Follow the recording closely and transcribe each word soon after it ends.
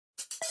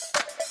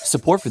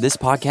Support for this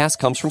podcast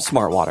comes from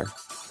Smartwater.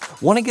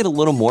 Want to get a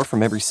little more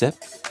from every sip?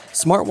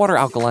 Smartwater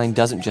Alkaline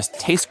doesn't just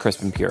taste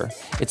crisp and pure,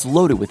 it's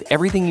loaded with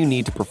everything you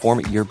need to perform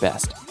at your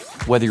best,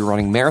 whether you're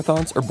running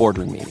marathons or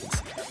boardroom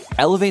meetings.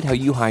 Elevate how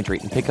you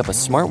hydrate and pick up a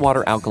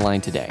Smartwater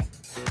Alkaline today.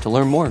 To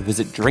learn more,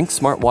 visit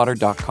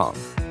drinksmartwater.com.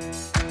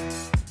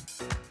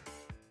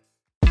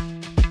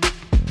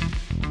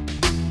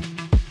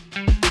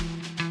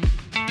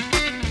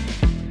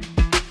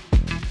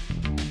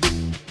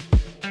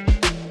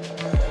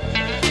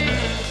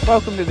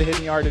 Welcome to the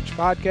Hidden Yardage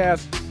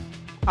podcast.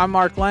 I'm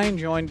Mark Lane,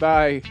 joined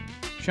by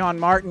Sean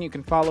Martin. You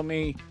can follow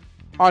me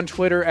on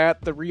Twitter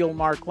at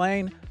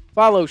 @TheRealMarkLane.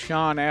 Follow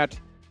Sean at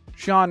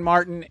Sean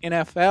Martin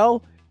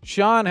NFL.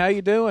 Sean, how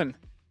you doing?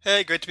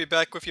 Hey, great to be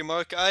back with you,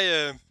 Mark.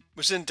 I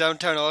was in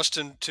downtown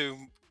Austin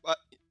to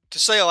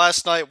say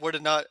last night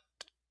would not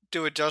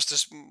do it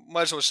justice.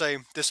 Might as well say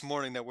this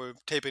morning that we're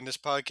taping this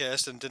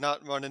podcast, and did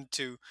not run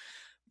into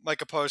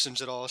Micah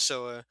Parsons at all.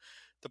 So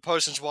the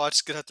Parsons watch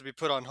is going to have to be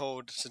put on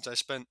hold since I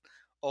spent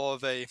all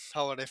of a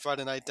holiday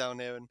Friday night down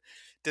there and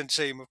didn't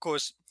see him. Of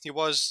course, he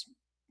was,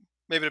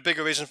 maybe the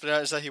bigger reason for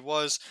that is that he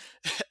was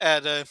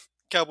at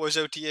Cowboys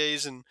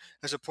OTAs and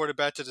has reported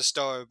back to the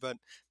Star. But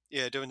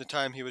yeah, during the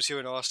time he was here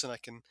in Austin, I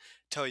can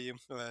tell you,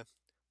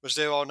 was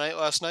there all night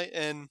last night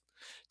and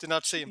did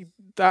not see him.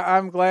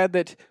 I'm glad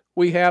that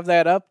we have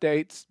that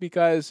update,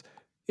 because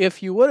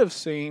if you would have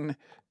seen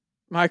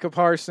Micah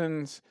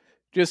Parsons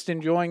just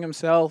enjoying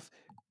himself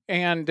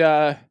and,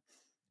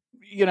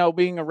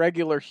 being a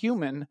regular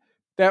human,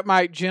 that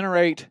might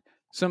generate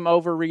some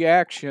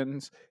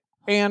overreactions.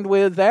 And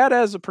with that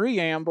as a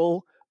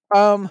preamble,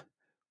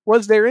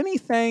 was there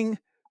anything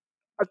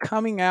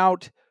coming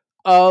out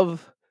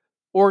of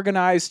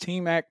organized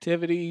team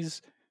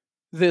activities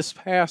this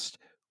past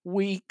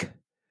week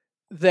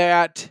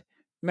that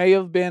may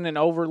have been an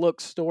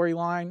overlooked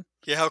storyline?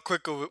 Yeah, how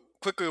quickly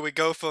we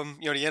go from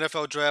the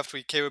NFL draft.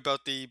 We care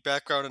about the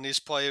background on these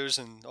players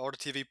and all the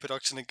TV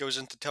production that goes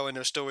into telling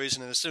their stories,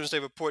 and then as soon as they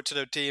report to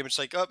their team, it's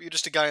like, oh, you're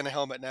just a guy in a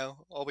helmet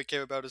now. All we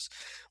care about is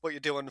what you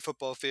do on the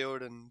football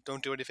field, and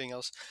don't do anything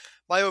else.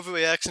 My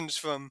overreactions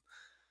from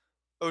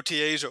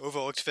OTAs or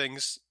overlooked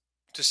things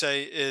to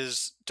say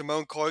is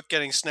Damone Clark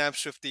getting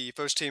snaps with the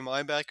first team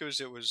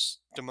linebackers. It was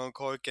Damone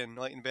Clark and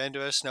Leighton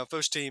Vander Esch. Now,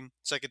 first team,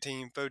 second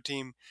team, third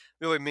team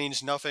really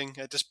means nothing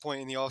at this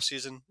point in the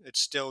offseason. It's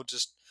still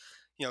just,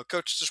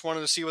 coaches just wanted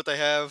to see what they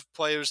have,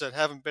 players that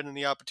haven't been in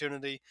the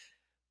opportunity,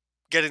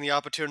 getting the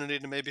opportunity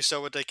to maybe show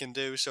what they can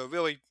do. So it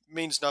really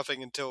means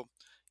nothing until,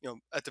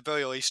 at the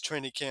very least,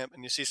 training camp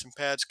and you see some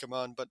pads come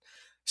on. But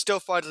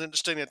still find it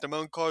interesting that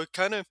Damone Clark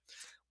kind of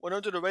went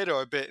under the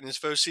radar a bit in his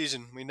first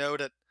season. We know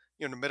that,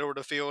 in the middle of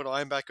the field,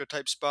 linebacker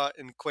type spot,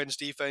 and Quinn's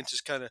defense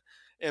is kind of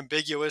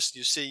ambiguous.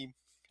 You see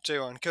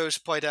Jaron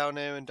Kearse play down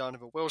there and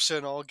Donovan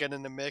Wilson all get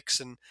in the mix.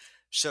 And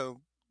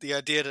so the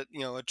idea that,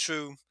 a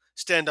true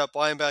stand-up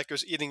linebacker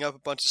is eating up a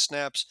bunch of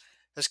snaps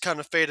has kind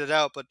of faded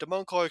out. But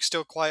Damone Clark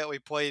still quietly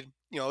played,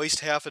 at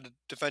least half of the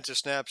defensive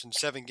snaps in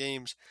 7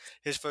 games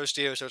his first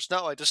year. So it's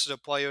not like this is a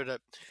player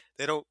that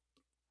they don't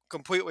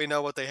completely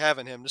know what they have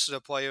in him. This is a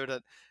player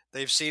that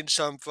they've seen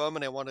some from,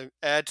 and they want to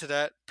add to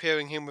that.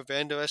 Pairing him with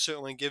Vander Esch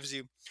certainly gives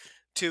you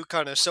two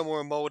kind of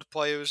similar mold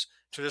players,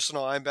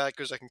 traditional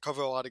linebackers that can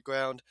cover a lot of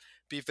ground,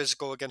 be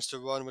physical against the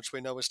run, which we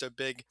know is their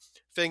big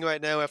thing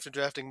right now after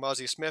drafting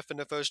Mozzie Smith in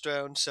the first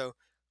round. So,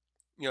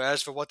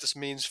 as for what this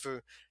means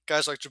for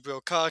guys like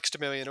Jabril Cox,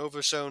 Demarion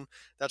Overshown,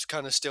 that's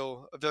kind of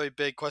still a very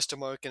big question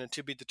mark and a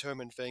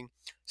to-be-determined thing,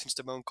 since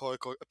Damone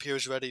Clark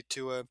appears ready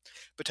to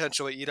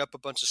potentially eat up a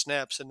bunch of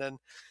snaps. And then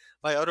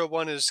my other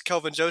one is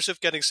Kelvin Joseph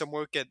getting some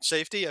work at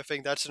safety. I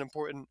think that's an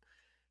important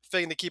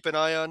thing to keep an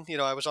eye on.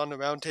 I was on the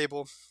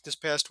roundtable this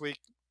past week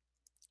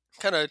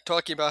kind of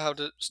talking about how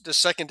the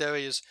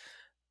secondary is,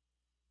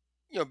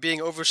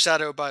 being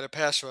overshadowed by the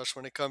pass rush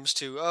when it comes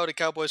to, the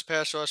Cowboys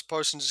pass rush.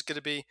 Parsons is going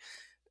to be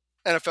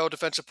NFL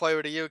Defensive Player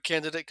of the Year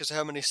candidate because of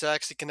how many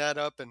sacks he can add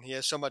up, and he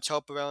has so much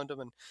help around him.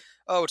 And,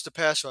 it's the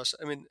pass rush.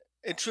 I mean,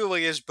 it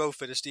truly is both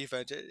for this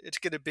defense. It's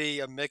going to be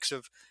a mix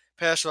of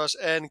pass rush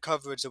and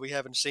coverage that we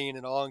haven't seen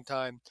in a long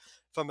time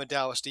from a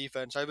Dallas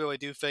defense. I really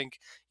do think,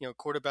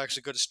 quarterbacks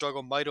are going to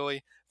struggle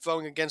mightily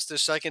throwing against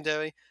this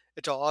secondary.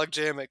 It's a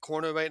logjam at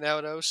corner right now,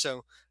 though.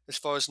 So as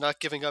far as not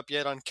giving up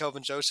yet on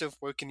Kelvin Joseph,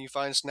 where can you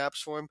find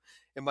snaps for him?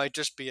 It might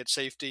just be at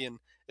safety, and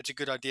it's a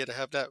good idea to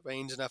have that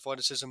range and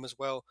athleticism as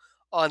well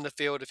on the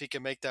field if he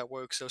can make that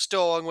work. So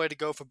still a long way to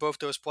go for both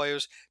those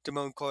players,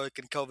 Damone Clark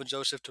and Kelvin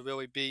Joseph, to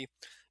really be,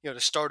 the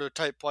starter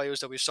type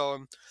players that we saw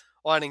him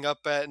lining up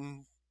at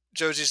in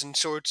jerseys and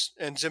shorts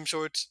and gym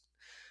shorts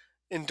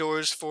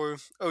indoors for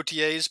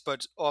OTAs,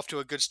 but off to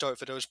a good start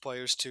for those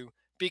players to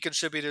be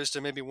contributors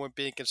that maybe weren't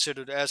being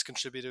considered as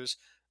contributors,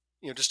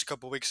 just a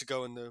couple of weeks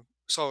ago in the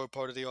slower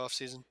part of the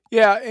offseason.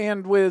 Yeah,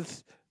 and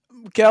with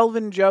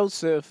Kelvin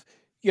Joseph,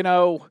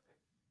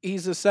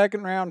 he's a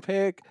second-round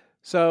pick,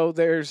 so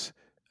there's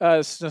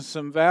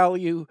some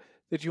value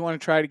that you want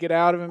to try to get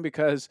out of him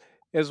because,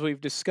 as we've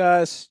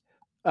discussed,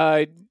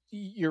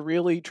 you're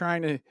really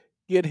trying to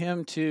get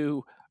him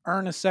to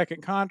earn a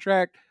second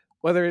contract.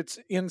 whether it's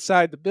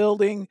inside the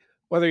building,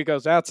 whether he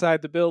goes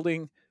outside the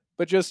building,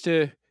 but just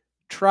to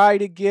try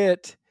to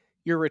get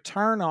your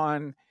return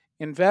on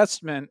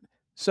investment.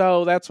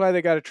 So that's why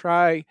they got to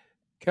try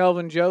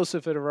Kelvin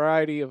Joseph at a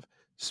variety of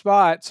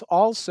spots.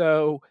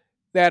 Also,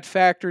 that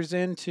factors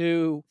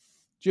into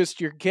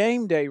just your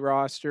game day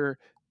roster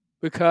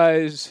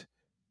because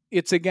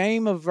it's a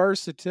game of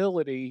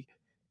versatility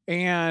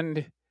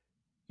and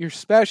your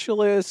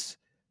specialists,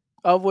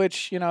 of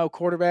which,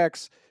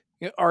 quarterbacks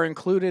are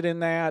included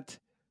in that,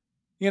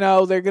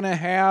 they're going to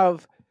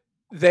have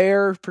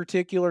their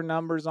particular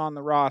numbers on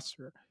the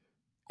roster.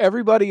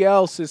 Everybody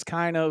else is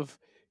kind of,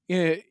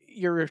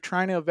 you're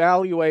trying to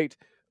evaluate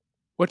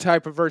what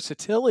type of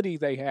versatility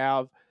they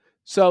have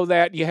so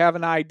that you have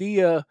an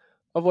idea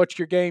of what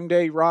your game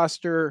day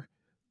roster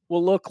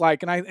will look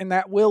like. And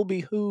that will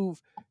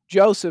behoove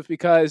Joseph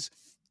because,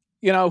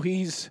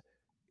 he's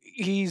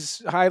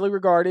highly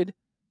regarded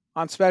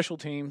on special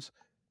teams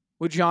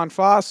with John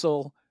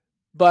Fossil,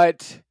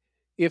 but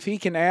if he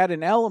can add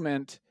an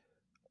element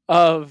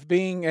of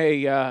being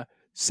a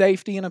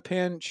safety in a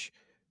pinch,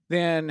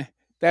 then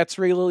that's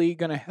really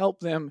going to help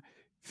them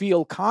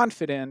feel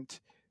confident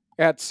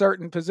at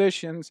certain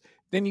positions.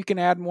 Then you can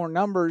add more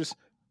numbers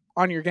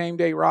on your game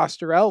day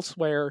roster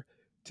elsewhere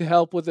to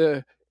help with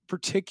a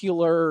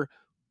particular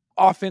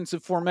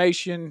offensive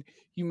formation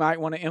you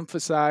might want to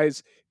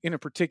emphasize in a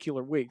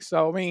particular week.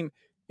 So, I mean,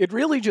 it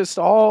really just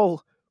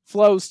all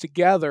flows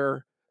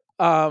together.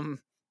 Um,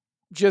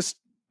 just,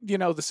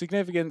 the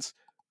significance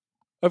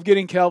of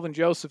getting Kelvin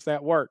Joseph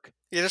that work.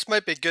 Yeah, this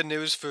might be good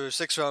news for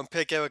six-round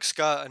pick Eric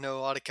Scott. I know a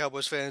lot of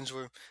Cowboys fans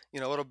were,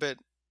 a little bit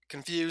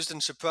confused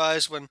and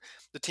surprised when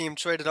the team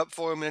traded up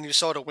for him, and you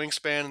saw the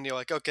wingspan, and you're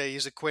like, okay,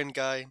 he's a Quinn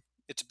guy.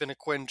 It's been a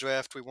Quinn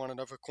draft. We want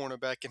another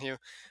cornerback in here.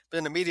 But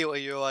then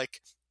immediately you're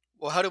like,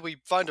 well, how do we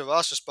find a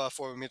roster spot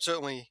for him? I mean,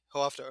 certainly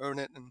he'll have to earn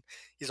it, and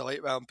he's a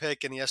late-round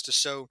pick, and he has to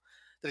show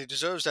that he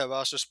deserves that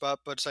roster spot.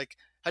 But it's like,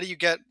 how do you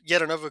get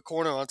yet another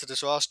corner onto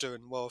this roster?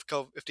 And well,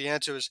 if the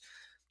answer is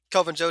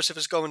Kelvin Joseph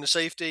is going to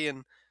safety,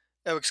 and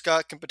Eric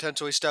Scott can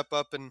potentially step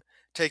up and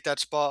take that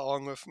spot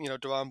along with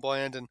Deron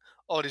Bland and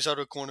all these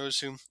other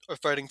corners who are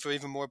fighting for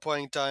even more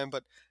playing time.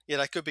 But yeah,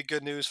 that could be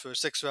good news for a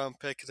six-round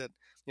pick that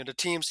the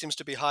team seems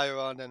to be higher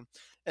on than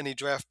any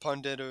draft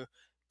pundit or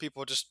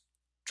people just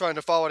trying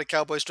to follow the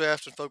Cowboys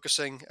draft and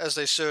focusing as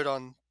they should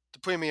on the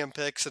premium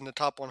picks and the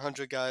top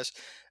 100 guys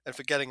and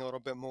forgetting a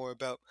little bit more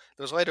about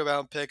those later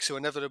round picks who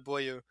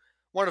inevitably are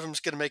one of them's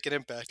going to make an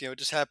impact. It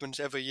just happens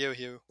every year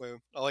here where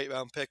a late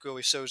round pick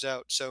really shows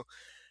out. So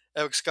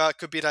Eric Scott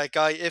could be that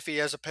guy if he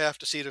has a path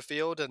to see the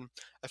field, and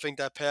I think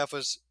that path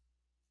was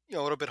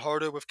a little bit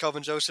harder with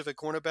Kelvin Joseph at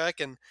cornerback,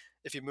 and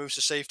if he moves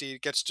to safety,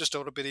 it gets just a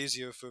little bit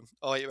easier for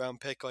a late round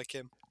pick like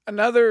him.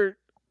 Another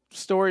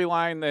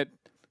storyline that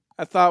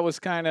I thought was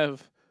kind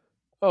of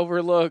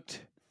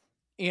overlooked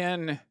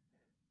in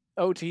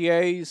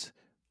OTAs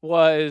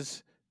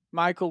was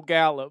Michael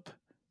Gallup,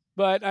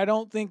 but I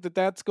don't think that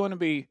that's going to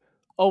be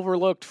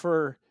overlooked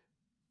for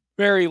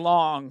very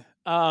long.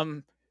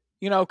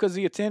 Because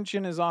the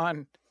attention is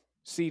on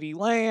CeeDee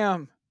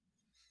Lamb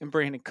and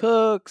Brandon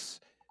Cooks,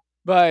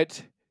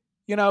 but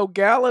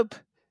Gallup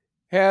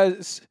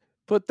has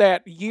put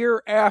that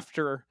year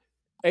after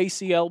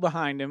ACL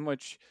behind him,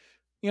 which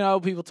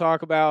people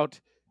talk about.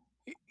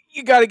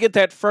 You got to get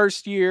that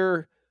first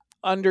year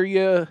under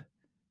you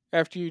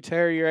after you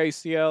tear your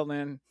ACL,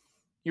 then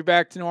you're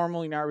back to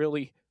normal. You're not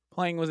really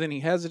playing with any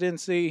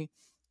hesitancy.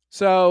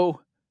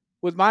 So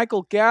with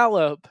Michael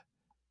Gallup,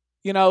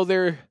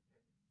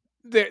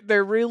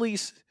 they're really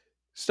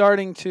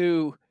starting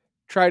to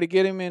try to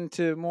get him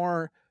into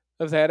more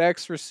of that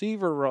X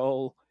receiver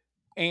role,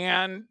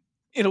 and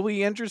it'll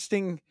be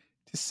interesting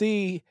to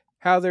see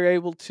how they're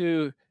able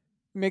to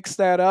mix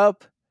that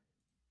up.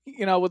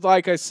 With,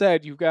 like I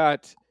said, you've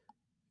got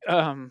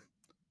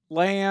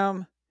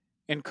Lamb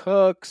and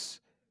Cooks,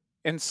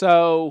 and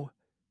so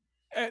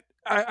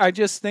I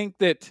just think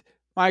that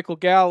Michael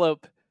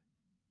Gallup,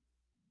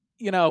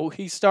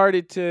 he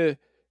started to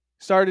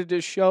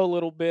show a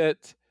little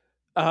bit.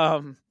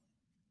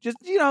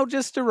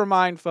 Just to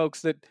remind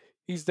folks that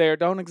he's there.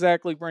 Don't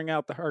exactly bring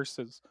out the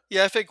hearses.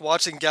 Yeah, I think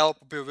watching Gallup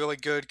will be a really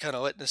good kind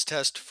of litmus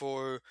test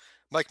for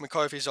Mike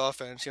McCarthy's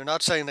offense.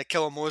 Not saying that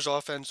Kellen Moore's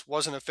offense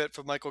wasn't a fit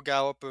for Michael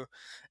Gallup or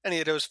any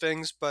of those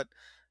things, but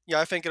yeah,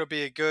 I think it'll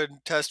be a good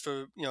test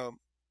for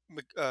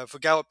for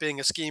Gallup being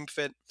a scheme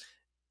fit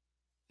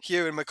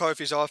here in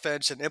McCarthy's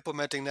offense and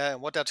implementing that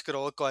and what that's going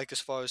to look like as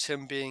far as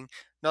him being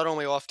not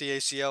only off the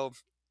ACL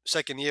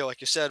second year,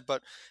 like you said,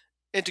 but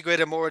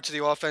integrated more into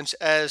the offense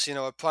as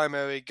a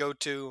primary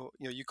go-to.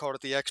 You called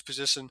it the X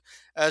position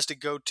as the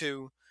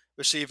go-to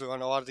receiver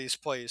on a lot of these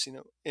plays.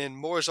 In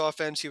Moore's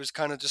offense, he was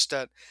kind of just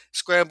that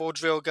scramble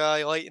drill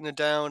guy, lighten it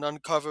down,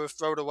 uncover,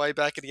 throw it away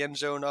back at the end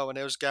zone. Oh, and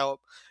there's Gallup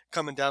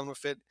coming down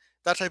with it.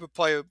 That type of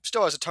player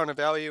still has a ton of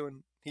value,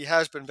 and he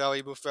has been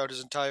valuable throughout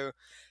his entire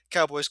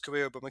Cowboys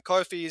career. But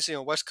McCarthy's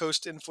West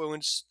Coast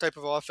influence type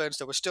of offense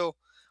that was still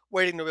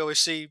waiting to really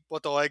see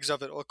what the legs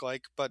of it look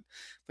like. But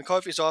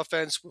McCarthy's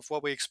offense, with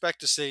what we expect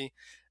to see,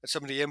 and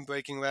some of the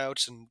in-breaking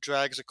routes and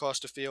drags across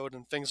the field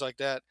and things like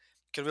that,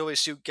 can really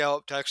suit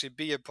Gallup to actually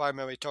be a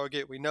primary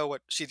target. We know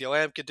what CeeDee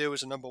Lamb could do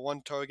as a number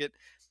one target.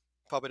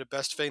 Probably the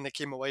best thing that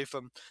came away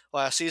from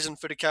last season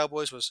for the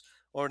Cowboys was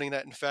learning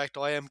that, in fact,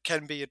 Lamb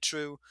can be a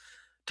true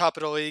top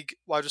of the league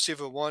wide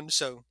receiver one.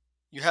 So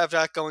you have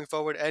that going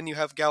forward, and you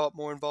have Gallup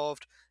more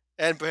involved,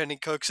 and Brandon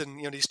Cooks,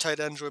 and these tight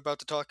ends we're about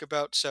to talk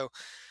about. So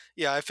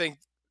yeah, I think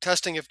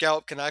testing if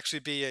Gallup can actually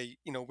be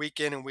a week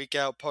in and week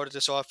out part of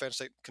this offense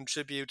that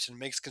contributes and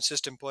makes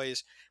consistent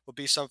plays will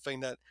be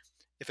something that,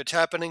 if it's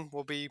happening,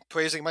 we'll be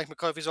praising Mike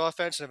McCarthy's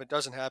offense, and if it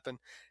doesn't happen,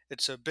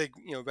 it's a big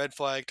red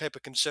flag type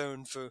of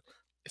concern for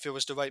if it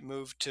was the right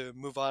move to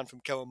move on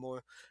from Kellen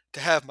Moore to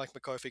have Mike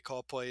McCarthy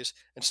call plays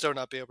and still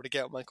not be able to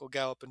get Michael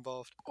Gallup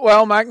involved.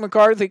 Well, Mike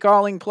McCarthy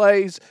calling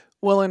plays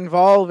will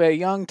involve a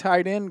young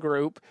tight end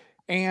group,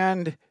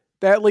 and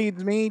that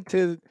leads me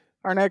to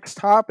our next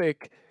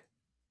topic,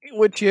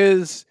 which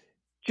is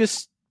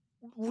just,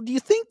 do you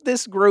think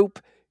this group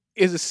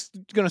is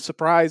going to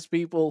surprise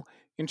people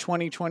in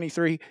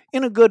 2023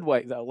 in a good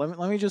way, though?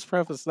 Let me just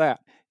preface that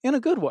in a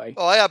good way.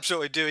 Oh, I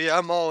absolutely do. Yeah,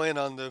 I'm all in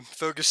on the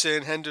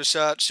Ferguson,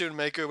 Hendershot,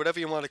 Schoonmaker, whatever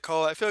you want to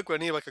call it. I feel like we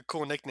need like a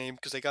cool nickname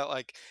because they got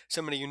like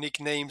so many unique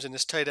names in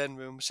this tight end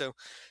room. So,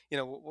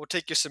 we'll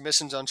take your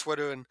submissions on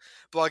Twitter and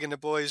blogging the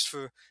boys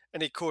for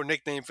any cool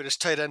nickname for this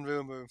tight end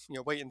room, or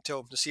wait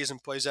until the season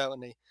plays out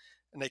and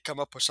they come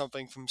up with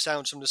something from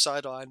sounds from the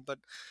sideline. But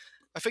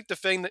I think the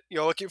thing that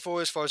you're looking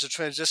for as far as the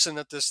transition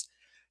at this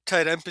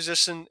tight end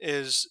position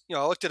is,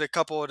 I looked at a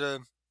couple of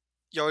the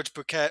yards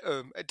per cat,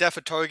 depth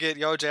of target,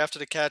 yards after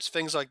the catch,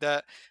 things like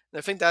that. And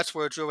I think that's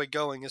where it's really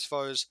going as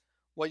far as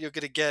what you're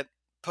going to get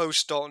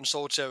post Dalton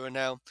Schultz era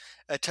now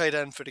at tight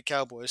end for the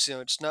Cowboys.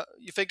 It's not,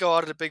 you think a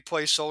lot of the big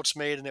plays Schultz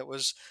made, and it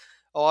was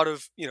a lot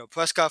of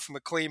Prescott from a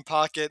clean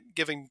pocket,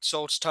 giving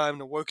Schultz time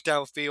to work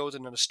downfield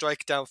and then a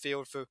strike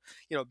downfield for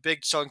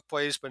big chunk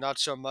plays, but not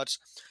so much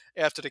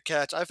after the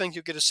catch. I think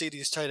you're going to see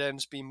these tight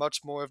ends be much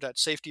more of that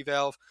safety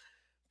valve.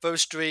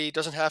 First three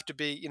doesn't have to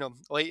be,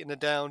 late in the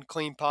down,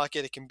 clean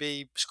pocket. It can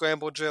be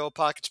scramble drill,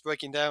 pockets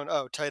breaking down.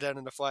 Oh, tight end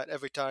in the flat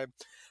every time.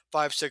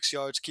 5, 6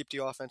 yards, keep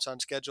the offense on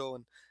schedule.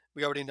 And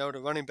we already know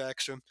the running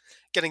backs are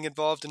getting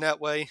involved in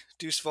that way.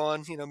 Deuce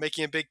Vaughn,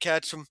 making a big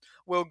catch from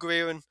Will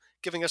Greer and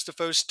giving us the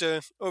first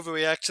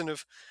overreaction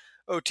of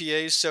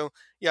OTAs. So,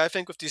 yeah, I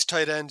think with these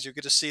tight ends, you're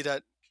going to see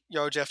that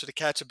yards after the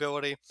catch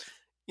ability.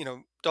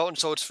 Dalton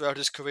Schultz throughout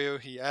his career,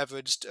 he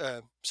averaged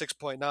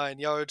 6.9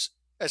 yards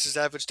as his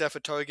average depth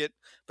of target,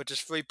 but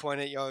just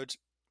 3.8 yards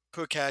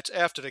per catch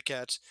after the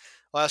catch.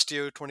 Last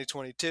year,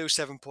 2022,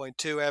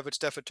 7.2 average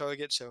depth of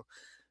target, so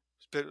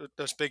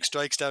those big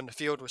strikes down the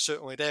field were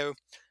certainly there,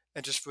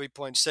 and just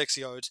 3.6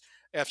 yards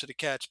after the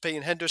catch.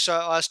 Peyton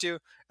Hendershot last year,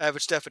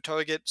 average depth of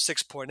target,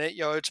 6.8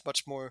 yards,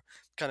 much more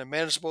kind of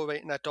manageable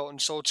rate in that Dalton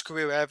Schultz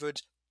career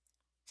average,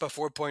 but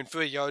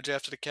 4.3 yards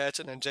after the catch.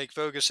 And then Jake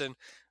Ferguson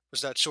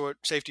was that short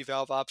safety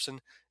valve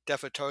option,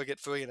 depth of target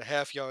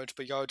 3.5 yards,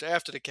 but yards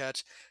after the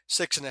catch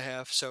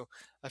 6.5. So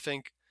I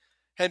think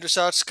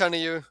Henderson's kind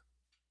of your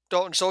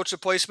Dalton Schultz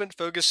replacement.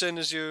 Ferguson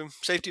is your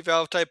safety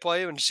valve type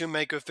player, and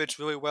Shoemaker fits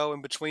really well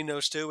in between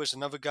those two as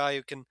another guy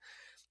who can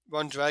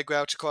run drag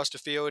routes across the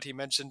field. He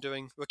mentioned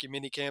during rookie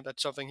minicamp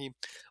that's something he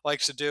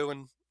likes to do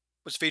and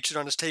was featured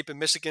on his tape in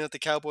Michigan that the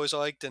Cowboys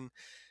liked, and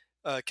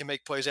can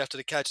make plays after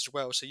the catch as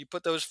well. So you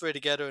put those three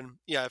together, and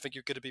yeah, I think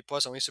you're going to be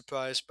pleasantly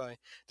surprised by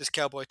this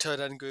Cowboy tight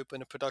end group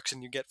and the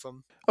production you get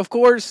from. Of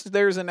course,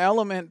 there's an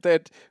element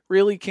that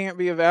really can't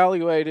be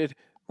evaluated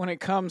when it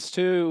comes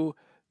to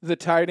the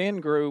tight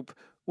end group,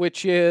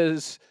 which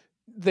is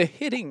the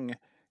hitting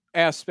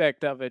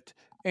aspect of it.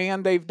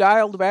 And they've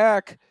dialed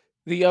back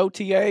the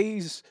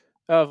OTAs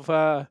of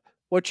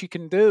what you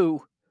can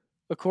do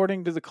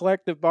according to the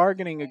collective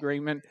bargaining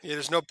agreement. Yeah,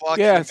 there's no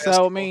blocking. Yeah,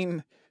 so I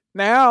mean,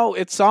 now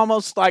it's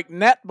almost like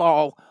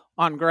netball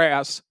on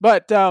grass,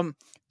 but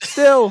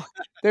still,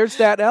 there's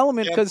that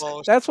element because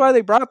that's why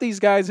they brought these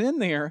guys in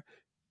there,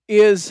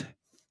 is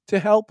to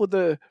help with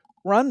the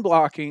run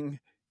blocking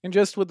and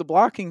just with the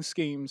blocking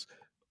schemes.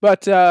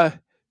 But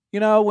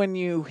when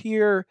you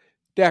hear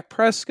Dak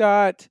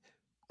Prescott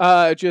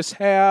just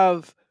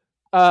have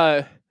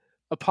a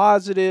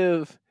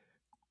positive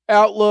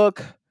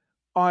outlook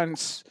on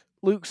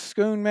Luke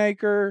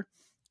Schoonmaker,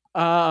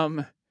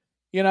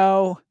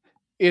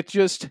 it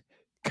just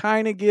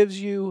kind of gives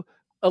you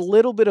a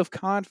little bit of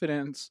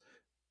confidence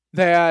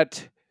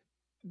that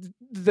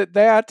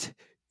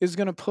is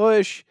going to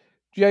push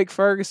Jake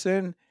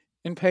Ferguson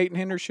and Peyton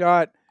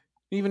Hendershot,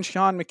 even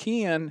Sean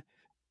McKeon,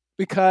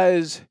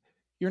 because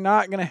you're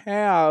not going to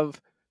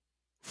have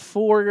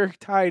 4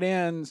 tight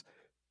ends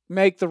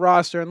make the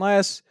roster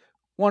unless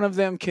one of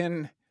them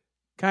can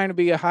kind of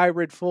be a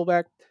hybrid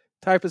fullback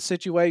type of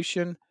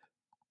situation.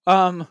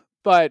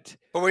 But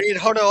we need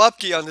Hunter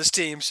Lupke on this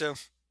team, so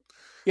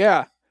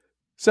yeah,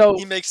 so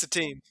he makes the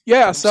team.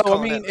 Yeah, so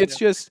I mean, it's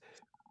just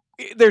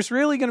there's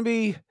really going to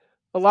be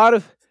a lot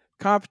of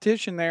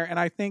competition there, and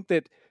I think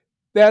that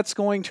that's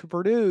going to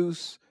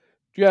produce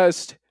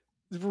just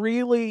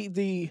really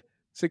the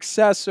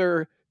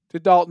successor to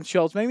Dalton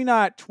Schultz. Maybe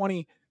not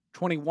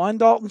 2021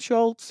 Dalton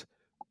Schultz,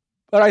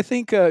 but I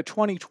think a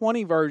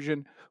 2020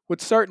 version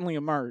would certainly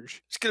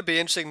emerge. It's going to be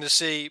interesting to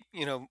see.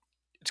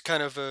 It's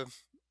kind of a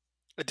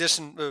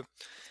distant.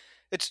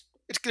 It's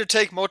going to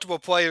take multiple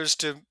players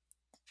to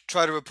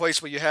try to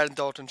replace what you had in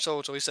Dalton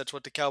Schultz. At least that's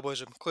what the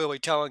Cowboys are clearly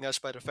telling us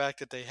by the fact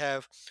that they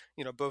have,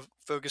 both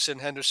Ferguson,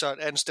 Henderson,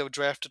 and still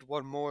drafted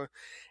one more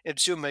in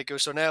Shoemaker.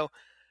 So now,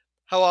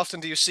 how often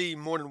do you see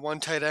more than one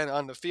tight end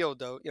on the field,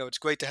 though? It's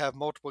great to have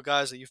multiple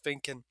guys that you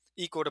think can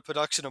equal the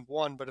production of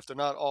one, but if they're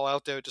not all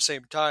out there at the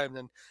same time,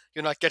 then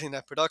you're not getting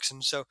that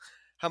production. So,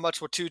 how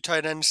much will two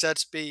tight end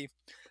sets be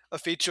a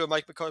feature of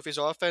Mike McCarthy's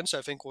offense?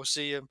 I think we'll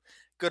see a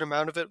good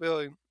amount of it,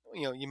 really.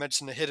 You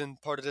mentioned the hidden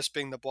part of this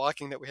being the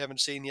blocking that we haven't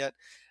seen yet,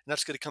 and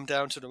that's going to come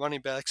down to the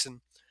running backs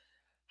and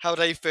how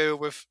they fare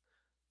with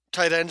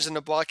tight ends in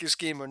the blocking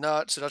scheme or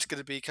not. So that's going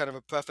to be kind of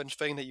a preference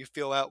thing that you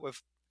feel out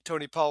with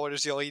Tony Pollard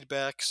as your lead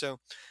back. So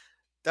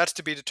that's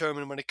to be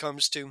determined when it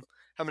comes to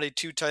how many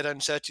two tight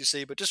end sets you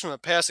see. But just from a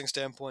passing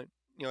standpoint,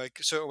 it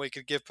certainly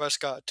could give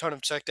Prescott a ton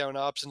of check down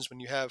options when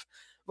you have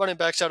running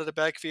backs out of the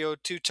backfield,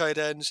 two tight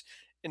ends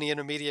in the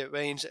intermediate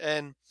range,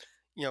 and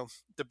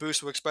the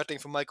boost we're expecting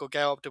from Michael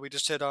Gallup that we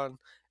just hit on,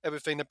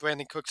 everything that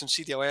Brandon Cooks and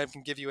CeeDee Lamb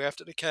can give you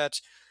after the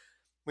catch.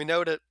 We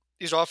know that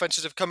these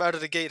offenses have come out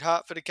of the gate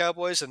hot for the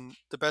Cowboys, and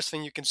the best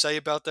thing you can say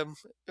about them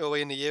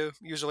early in the year,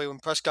 usually when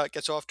Prescott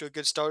gets off to a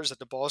good start, is that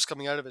the ball is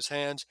coming out of his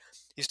hands.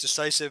 He's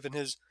decisive in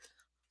his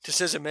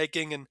decision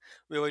making and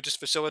really just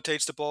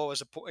facilitates the ball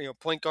as a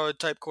point guard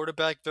type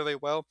quarterback very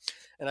well.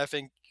 And I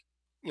think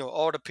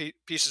all the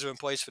pieces are in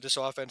place for this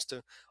offense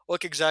to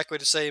look exactly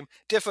the same,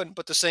 different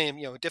but the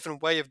same.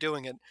 Different way of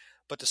doing it,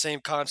 but the same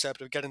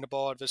concept of getting the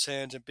ball out of his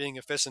hands and being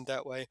efficient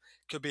that way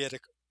could be at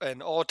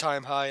an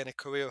all-time high and a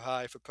career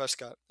high for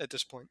Prescott at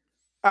this point.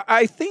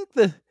 I think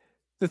the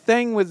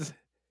thing with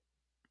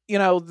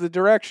the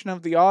direction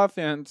of the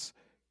offense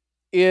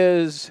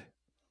is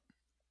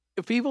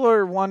if people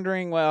are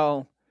wondering,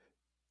 well,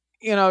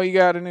 you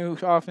got a new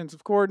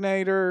offensive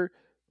coordinator,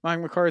 Mike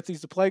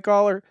McCarthy's the play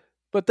caller,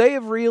 but they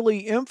have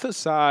really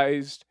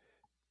emphasized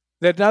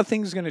that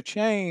nothing's going to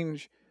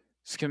change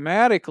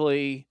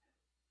schematically.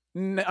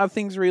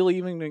 Nothing's really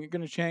even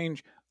going to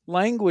change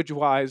language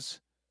wise.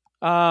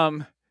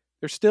 They're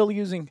still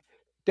using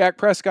Dak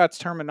Prescott's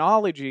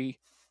terminology.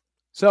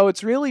 So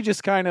it's really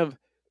just kind of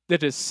the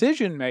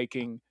decision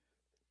making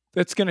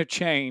that's going to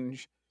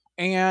change.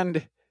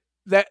 And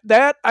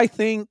that I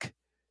think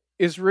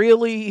is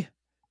really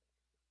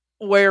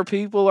where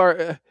people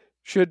are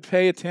should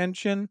pay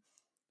attention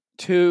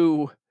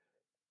to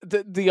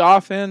the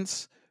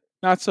offense,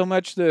 not so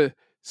much the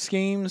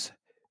schemes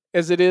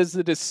as it is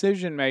the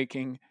decision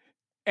making.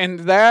 And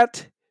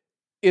that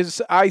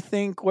is, I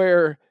think,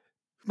 where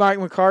Mike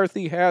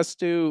McCarthy has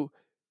to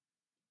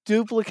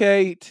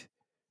duplicate,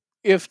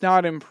 if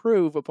not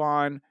improve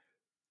upon,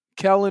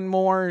 Kellen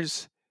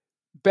Moore's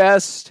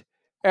best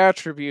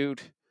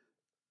attribute,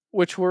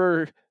 which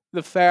were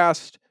the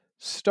fast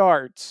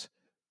starts.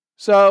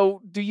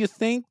 So, do you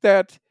think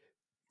that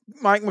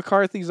Mike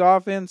McCarthy's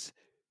offense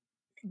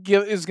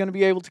is going to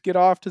be able to get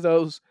off to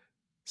those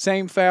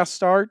same fast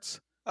starts?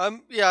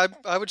 Yeah,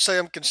 I would say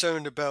I'm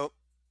concerned about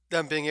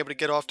them being able to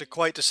get off to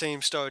quite the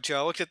same start.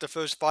 I looked at the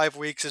first 5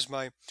 weeks as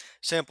my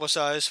sample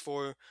size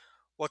for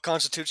what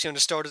constitutes the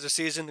start of the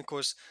season. Of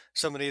course,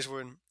 some of these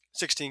were in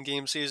 16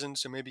 game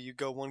seasons, so maybe you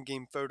go one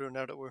game further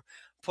now that we're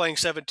playing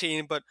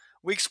 17. But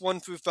weeks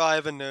 1 through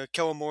 5 in the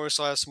Kellen Moore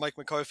 / Mike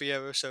McCarthy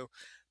era, so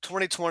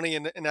 2020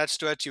 in that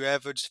stretch, you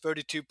averaged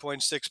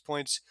 32.6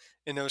 points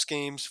in those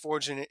games,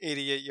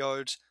 488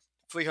 yards,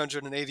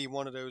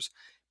 381 of those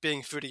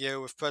being through the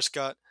air with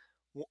Prescott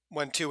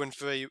went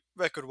 2-3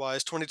 record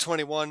wise.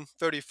 2021,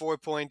 34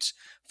 points,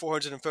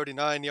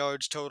 439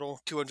 yards total,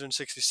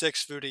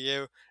 266 through the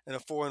air, and a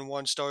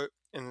 4-1 start.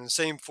 And the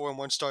same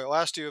 4-1 start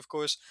last year, of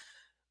course.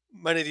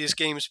 Many of these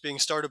games being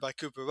started by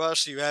Cooper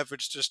Rush, you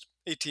averaged just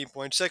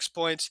 18.6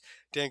 points.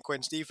 Dan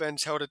Quinn's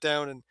defense held it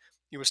down, and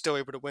you were still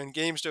able to win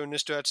games during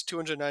this stretch.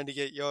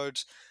 298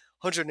 yards,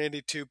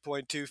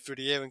 182.2 through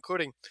the air,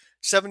 including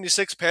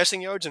 76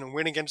 passing yards and a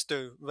win against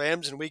the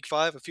Rams in Week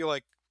 5. I feel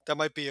like that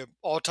might be an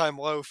all-time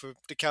low for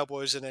the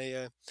Cowboys in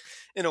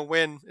a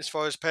win as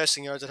far as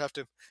passing yards. I'd have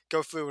to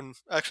go through and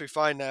actually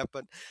find that,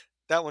 but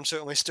that one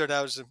certainly stood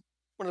out as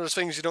one of those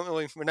things you don't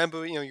really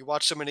remember. You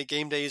watch so many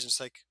game days, and it's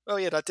like, oh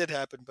yeah, that did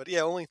happen. But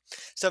yeah, only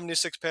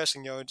 76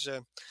 passing yards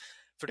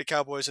for the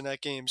Cowboys in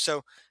that game.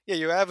 So yeah,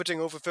 you're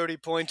averaging over 30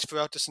 points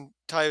throughout this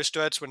entire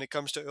stretch when it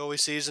comes to early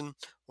season,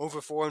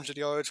 over 400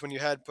 yards when you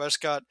had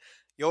Prescott.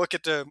 You look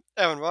at the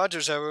Aaron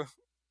Rodgers era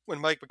when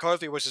Mike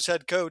McCarthy was his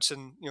head coach,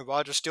 and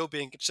Rodgers still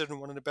being considered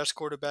one of the best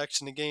quarterbacks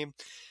in the game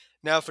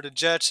now for the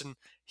Jets, and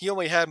he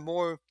only had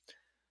more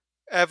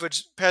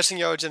average passing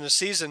yards in a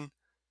season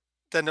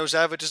than those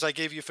averages I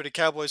gave you for the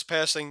Cowboys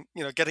passing,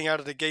 getting out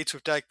of the gates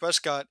with Dak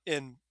Prescott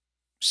in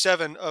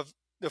 7 of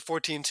the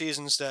 14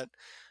 seasons that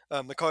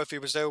McCarthy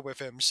was there with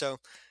him. So,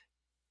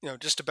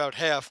 just about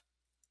half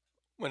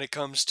when it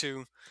comes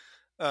to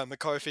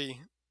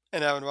McCarthy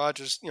and Aaron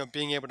Rodgers,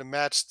 being able to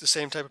match the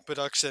same type of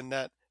production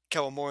that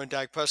Kellen Moore and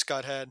Dak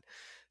Prescott had.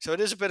 So it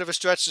is a bit of a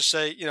stretch to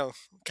say,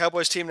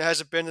 Cowboys team that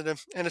hasn't been in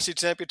the NFC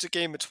Championship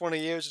game in 20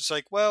 years. It's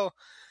like, well,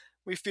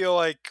 we feel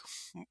like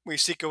we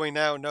secretly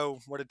now know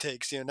what it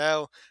takes.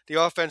 Now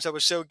the offense that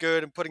was so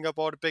good and putting up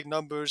all the big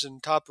numbers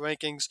and top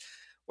rankings,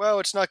 well,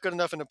 it's not good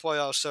enough in the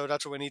playoffs, so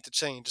that's what we need to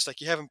change. It's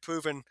like you haven't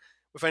proven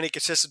with any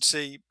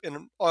consistency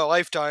in our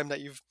lifetime that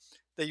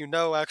you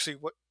know actually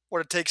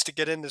what it takes to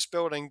get in this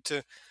building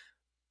to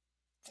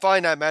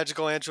find that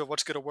magical answer of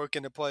what's going to work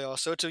in the playoffs.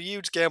 So it's a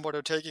huge gamble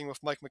they're taking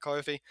with Mike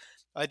McCarthy.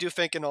 I do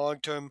think in the long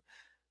term,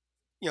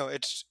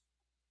 it's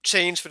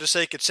change for the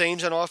sake of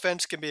change on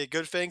offense can be a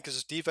good thing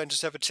because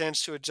defenses have a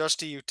chance to adjust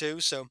to you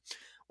too. So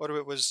whether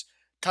it was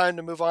time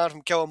to move on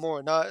from Kellen Moore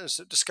or not is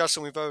a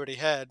discussion we've already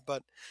had.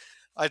 But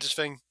I just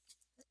think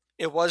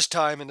it was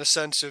time in the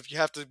sense of you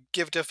have to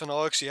give different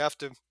looks. You have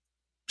to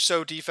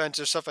show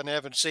defensive stuff I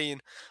haven't seen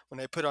when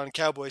they put on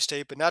Cowboys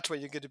tape, and that's what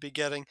you're going to be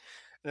getting.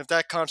 And if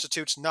that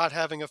constitutes not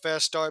having a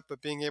fast start,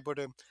 but being able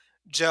to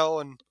gel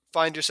and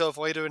find yourself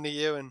later in the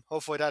year, and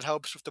hopefully that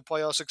helps with the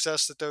playoff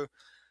success that they're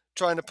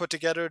trying to put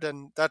together,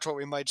 then that's what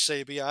we might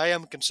say. But yeah, I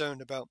am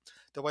concerned about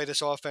the way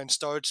this offense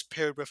starts,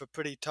 paired with a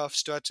pretty tough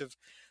stretch of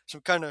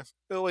some kind of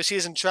early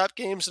season trap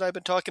games that I've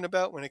been talking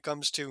about when it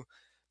comes to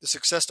the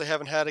success they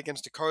haven't had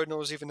against the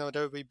Cardinals, even though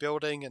they're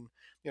rebuilding, and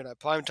that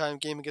primetime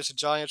game against the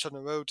Giants on the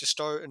road to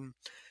start, and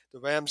the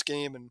Rams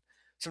game, and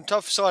some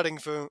tough sledding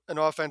for an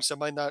offense that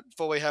might not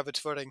fully have its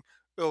footing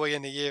early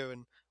in the year.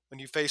 And when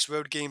you face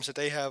road games that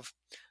they have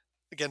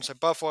against like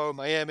Buffalo,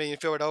 Miami,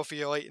 and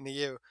Philadelphia late in the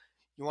year,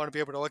 you want to be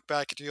able to look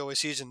back at the early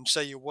season and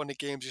say you won the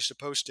games you're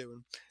supposed to,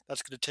 and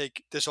that's going to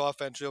take this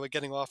offense really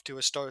getting off to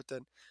a start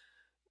that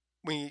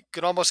we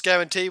could almost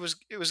guarantee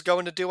it was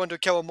going to do under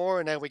Kellen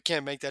Moore, and now we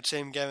can't make that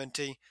same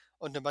guarantee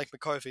under Mike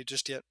McCarthy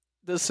just yet.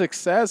 The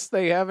success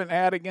they haven't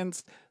had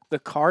against the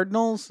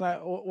Cardinals?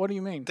 What do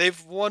you mean?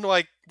 They've won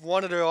like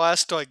one of their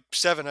last like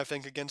 7, I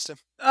think, against him.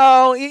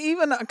 Oh,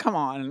 even come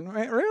on,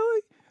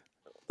 really?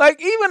 Like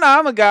even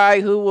I'm a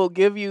guy who will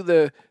give you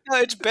the No,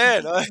 it's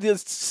bad. the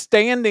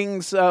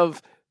standings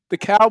of the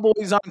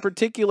Cowboys on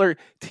particular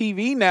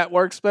TV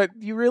networks, but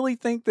you really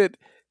think that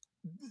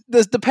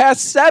the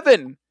past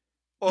 7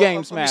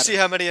 games let me matter? see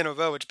how many in a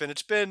row it's been.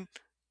 It's been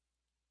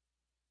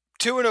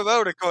 2 in a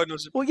row. The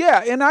Cardinals. Well,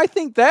 yeah, and I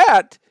think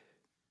that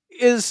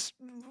is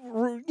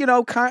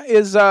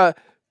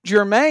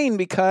germane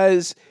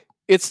because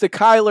it's the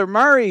Kyler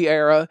Murray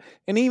era,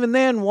 and even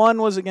then,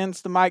 one was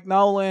against the Mike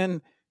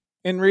Nolan,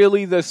 and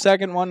really the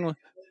second one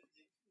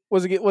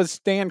was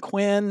Dan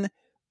Quinn,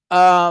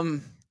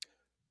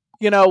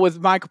 with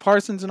Michael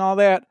Parsons and all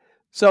that.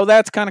 So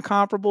that's kind of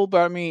comparable,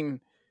 but I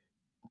mean,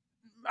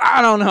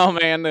 I don't know,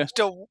 man.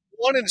 Still,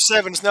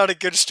 1-7 is not a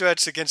good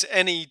stretch against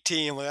any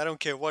team. Like, I don't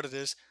care what it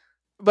is.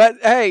 But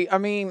hey, I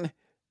mean,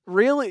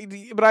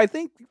 really, but I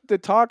think the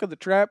talk of the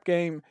trap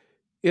game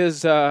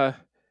is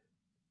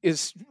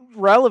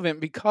relevant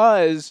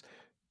because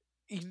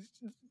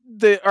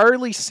the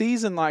early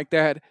season like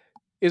that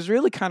is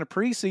really kind of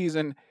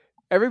preseason.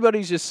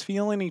 Everybody's just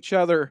feeling each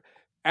other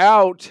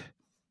out.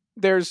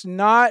 There's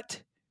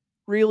not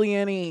really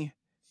any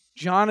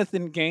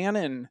Jonathan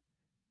Gannon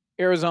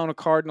Arizona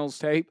Cardinals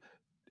tape.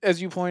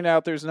 As you point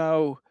out, there's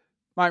no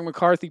Mike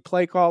McCarthy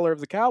play caller of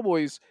the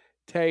Cowboys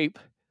tape.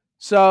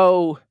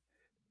 So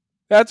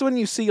that's when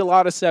you see a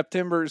lot of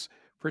September's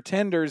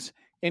pretenders,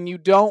 and you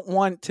don't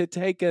want to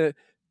take a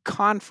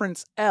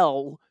conference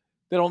L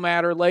that'll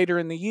matter later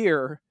in the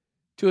year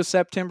to a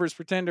September's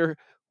pretender,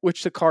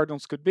 which the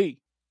Cardinals could be.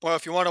 Well,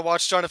 if you want to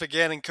watch Jonathan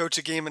Gannon coach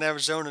a game in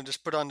Arizona,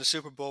 just put on the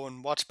Super Bowl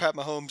and watch Pat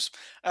Mahomes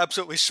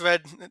absolutely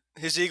shred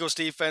his Eagles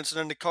defense, and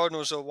then the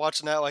Cardinals are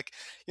watching that like,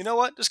 you know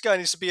what, this guy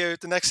needs to be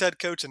the next head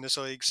coach in this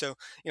league. So,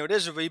 it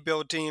is a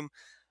rebuild team.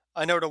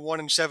 I know the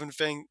 1-7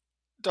 thing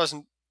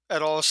doesn't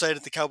at all say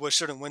that the Cowboys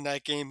shouldn't win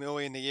that game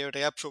early in the year.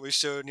 They absolutely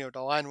should.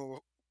 The line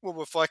will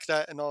reflect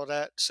that and all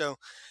that. So,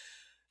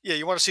 yeah,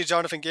 you want to see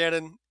Jonathan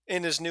Gannon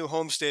in his new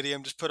home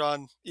stadium just put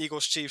on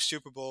Eagles Chiefs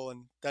Super Bowl,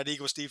 and that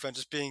Eagles defense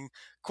is being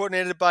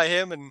coordinated by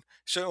him, and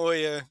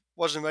certainly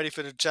wasn't ready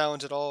for the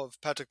challenge at all of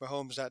Patrick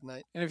Mahomes that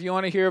night. And if you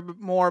want to hear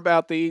more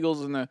about the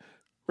Eagles and the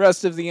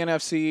rest of the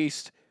NFC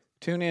East,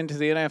 tune in to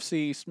the NFC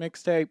East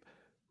mixtape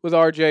with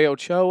RJ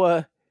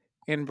Ochoa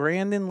and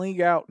Brandon Lee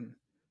Gouton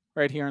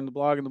right here on the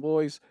Blog and the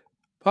Boys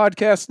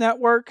podcast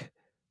network.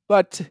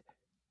 But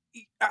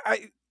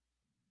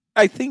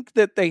I think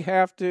that they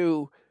have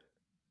to,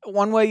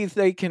 one way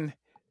they can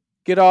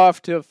get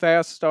off to a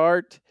fast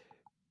start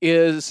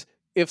is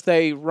if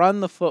they run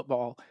the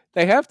football.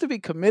 They have to be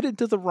committed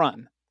to the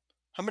run.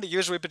 How many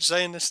years have we been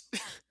saying this?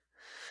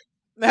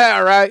 Yeah,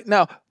 right.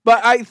 No,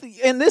 but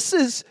and this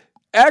is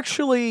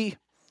actually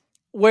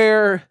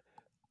where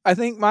I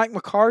think Mike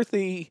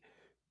McCarthy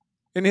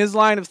in his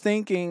line of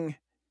thinking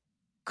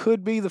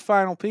could be the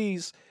final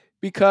piece,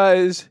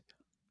 because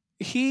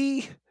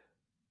he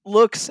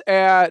looks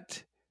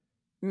at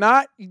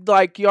not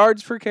like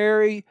yards per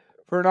carry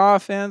for an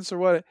offense or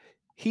what.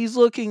 He's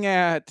looking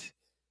at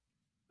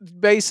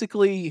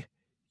basically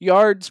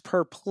yards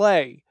per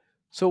play.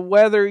 So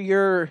whether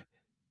you're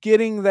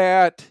getting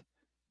that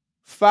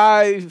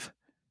 5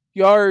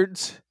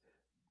 yards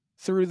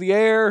through the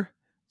air,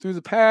 through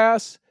the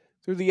pass,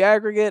 through the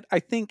aggregate, I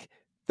think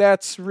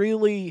that's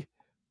really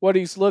what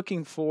he's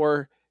looking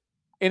for.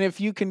 And if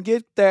you can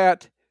get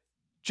that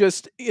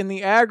just in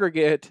the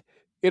aggregate,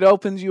 it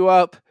opens you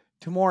up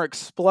to more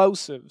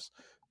explosives,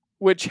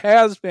 which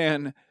has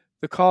been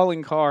the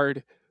calling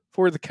card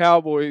for the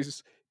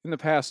Cowboys in the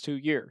past 2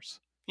 years.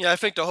 Yeah, I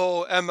think the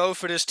whole MO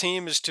for this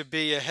team is to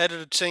be ahead of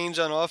the chains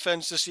on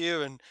offense this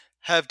year and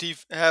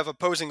have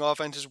opposing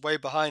offenses way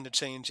behind the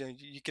chains.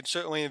 You can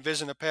certainly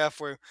envision a path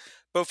where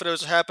both of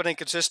those are happening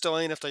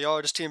consistently, and if they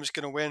are, this team is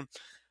going to win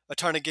a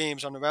ton of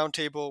games. On the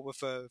roundtable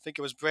with I think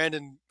it was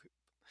Brandon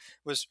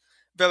was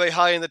very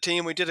high in the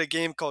team. We did a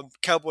game called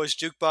Cowboys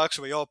Jukebox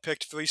where we all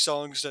picked 3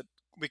 songs that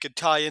we could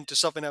tie into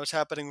something that was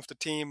happening with the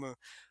team or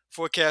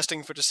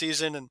forecasting for the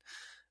season, and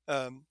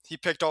he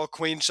picked all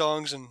Queen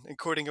songs, and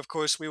including, of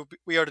course,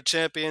 we are the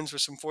champions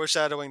with some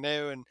foreshadowing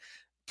there, and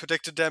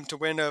predicted them to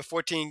win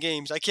 14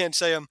 games. I can't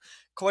say I'm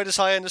quite as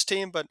high on this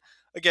team, but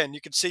again,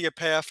 you can see a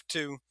path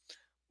to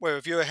where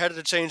if you're ahead of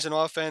the chains in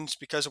offense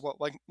because of what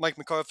Mike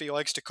McCarthy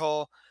likes to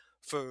call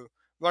for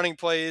running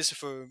plays,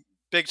 for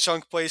big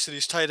chunk plays to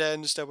these tight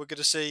ends that we're going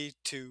to see,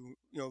 to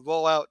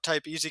roll out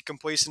type easy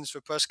completions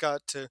for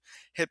Prescott to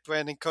hit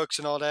Brandon Cooks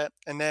and all that,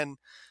 and then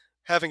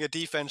having a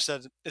defense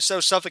that is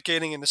so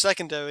suffocating in the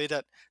secondary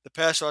that the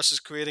pass rush is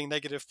creating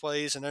negative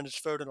plays and then it's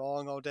third and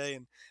long all day,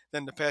 and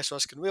then the pass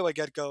rush can really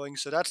get going.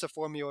 So that's the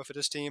formula for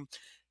this team.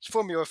 It's a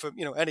formula for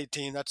any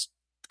team. That's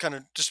kind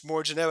of just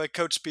more generic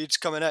coach speeds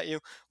coming at you.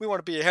 We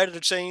want to be ahead of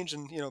the change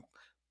and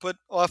put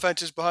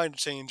offenses behind the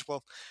change.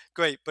 Well,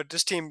 great, but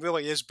this team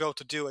really is built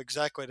to do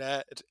exactly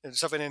that. It's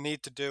something they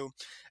need to do,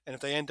 and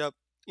if they end up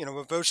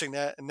reversing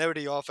that and they're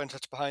the offense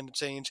that's behind the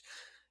change,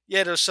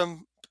 yeah, there's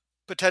some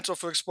potential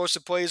for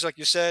explosive plays, like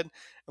you said,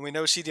 and we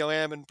know CeeDee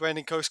Lamb and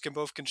Brandon Cooks can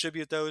both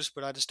contribute those,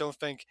 but I just don't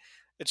think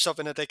it's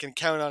something that they can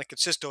count on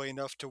consistently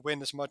enough to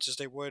win as much as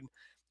they would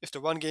if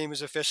the run game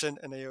is efficient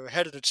and they are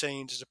ahead of the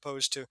chains, as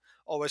opposed to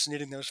always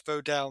needing those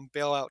throw down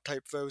bailout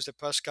type throws that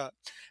Prescott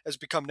has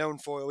become known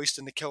for, at least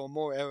in the Kellen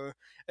Moore era.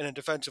 And then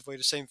defensively,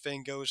 the same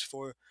thing goes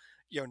for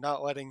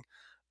not letting,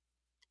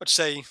 let's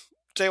say,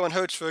 Jalen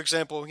Hurts, for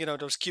example,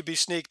 those QB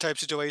sneak type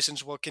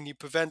situations. Well, can you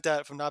prevent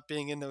that from not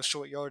being in those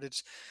short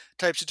yardage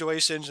type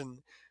situations? And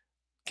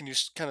can you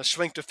kind of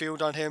shrink the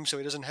field on him so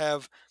he doesn't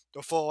have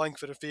the full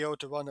length of the field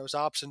to run those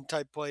option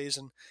type plays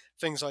and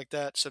things like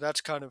that? So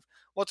that's kind of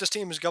what this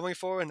team is going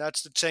for, and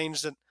that's the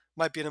change that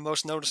might be the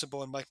most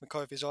noticeable in Mike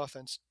McCarthy's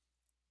offense.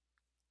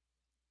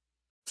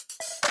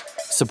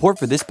 Support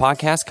for this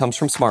podcast comes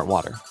from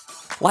Smartwater.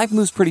 Life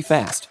moves pretty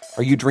fast.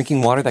 Are you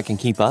drinking water that can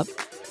keep up?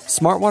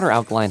 Smartwater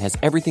Alkaline has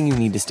everything you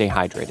need to stay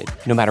hydrated,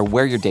 no matter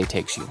where your day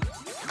takes you.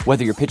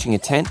 Whether you're pitching a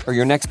tent or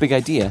your next big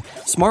idea,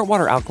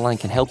 Smartwater Alkaline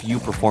can help you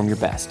perform your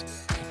best.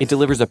 It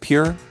delivers a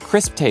pure,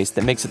 crisp taste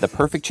that makes it the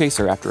perfect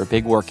chaser after a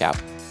big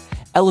workout.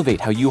 Elevate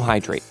how you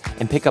hydrate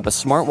and pick up a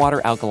Smartwater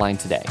Alkaline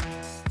today.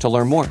 To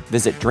learn more,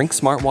 visit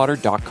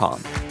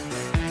drinksmartwater.com.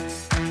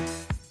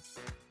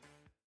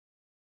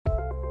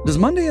 Does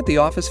Monday at the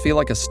office feel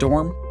like a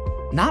storm?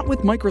 Not with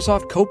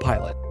Microsoft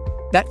Copilot.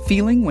 That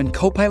feeling when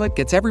Copilot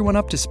gets everyone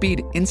up to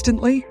speed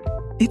instantly?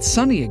 It's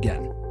sunny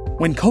again.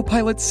 When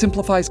Copilot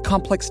simplifies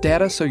complex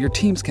data so your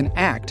teams can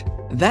act,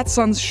 that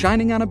sun's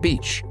shining on a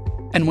beach.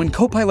 And when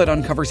Copilot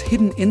uncovers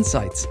hidden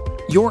insights,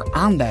 you're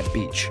on that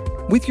beach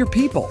with your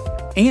people,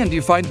 and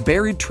you find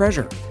buried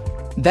treasure.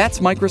 That's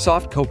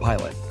Microsoft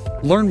Copilot.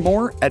 Learn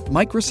more at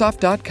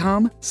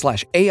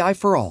Microsoft.com/AI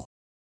for all.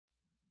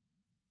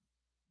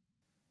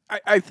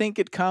 I think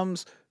it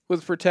comes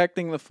with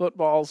protecting the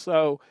football.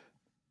 So,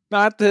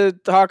 not to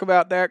talk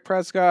about Dak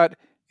Prescott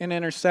and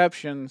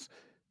interceptions,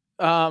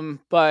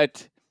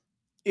 but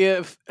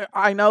if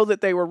I know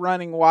that they were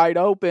running wide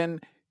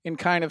open and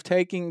kind of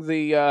taking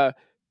the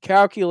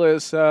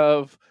calculus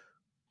of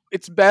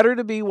it's better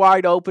to be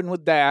wide open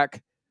with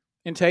Dak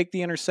and take the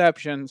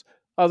interceptions.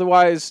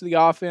 Otherwise, the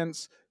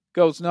offense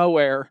goes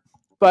nowhere.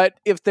 But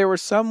if there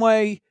was some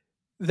way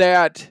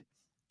that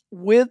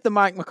with the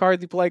Mike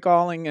McCarthy play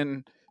calling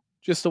and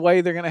just the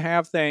way they're going to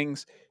have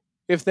things,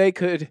 if they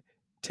could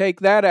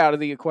take that out of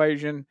the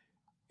equation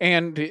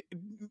and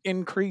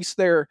increase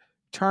their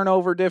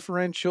turnover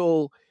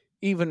differential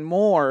even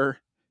more,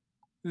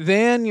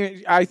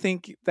 then I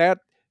think that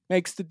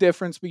makes the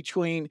difference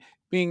between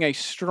being a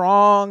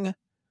strong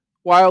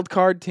wild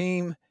card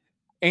team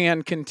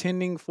and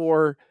contending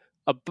for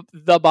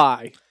the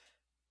bye.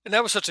 And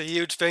that was such a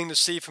huge thing to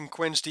see from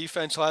Quinn's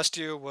defense last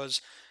year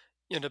was,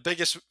 the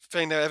biggest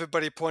thing that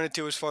everybody pointed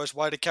to as far as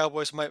why the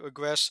Cowboys might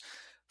regress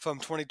from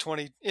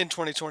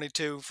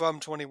 2022 from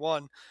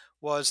 21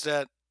 was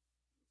that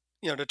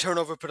the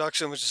turnover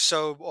production was just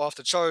so off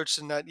the charts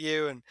in that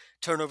year, and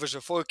turnovers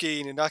are fluky,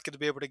 and you're not going to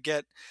be able to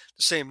get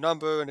the same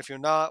number. And if you're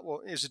not,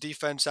 well, is the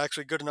defense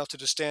actually good enough to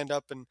just stand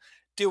up and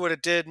do what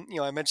it did?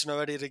 I mentioned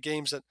already the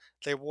games that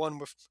they won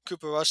with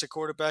Cooper Rush at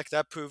quarterback.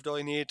 That proved all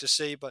you needed to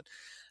see. But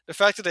the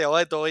fact that they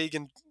led the league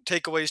in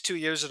takeaways 2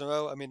 years in a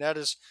row, I mean, that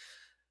is,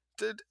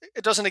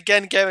 it doesn't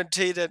again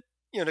guarantee that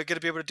they're going to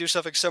be able to do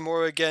something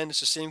similar again. It's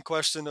the same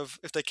question of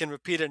if they can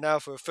repeat it now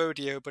for a third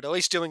year, but at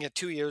least doing it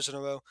 2 years in a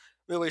row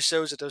really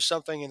shows that there's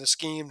something in the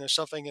scheme, there's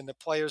something in the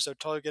players they're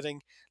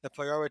targeting that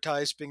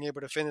prioritize being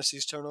able to finish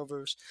these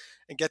turnovers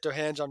and get their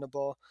hands on the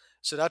ball.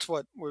 So that's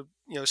what we're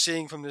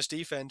seeing from this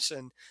defense.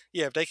 And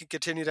yeah, if they can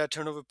continue that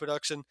turnover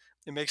production,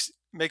 it makes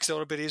it a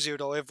little bit easier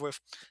to live with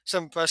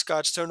some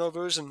Prescott's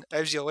turnovers. And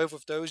as you live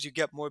with those, you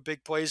get more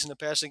big plays in the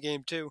passing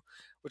game too,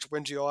 which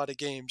wins you a lot of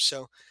games.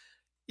 So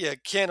yeah,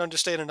 can't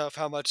understand enough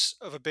how much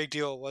of a big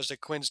deal it was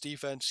that Quinn's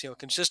defense,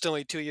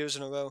 consistently 2 years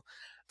in a row,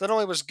 not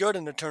only was good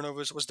in the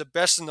turnovers, was the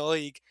best in the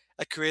league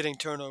at creating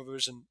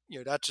turnovers, and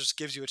that just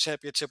gives you a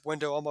championship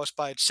window almost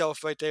by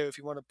itself right there. If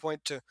you want to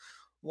point to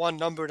one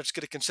number that's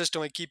going to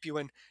consistently keep you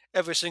in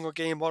every single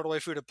game all the way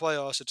through the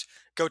playoffs, it's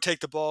go take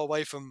the ball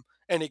away from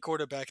any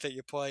quarterback that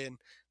you play, and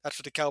that's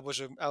what the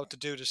Cowboys are out to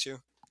do this year.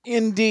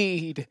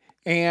 Indeed.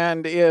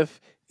 And if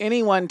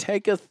anyone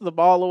taketh the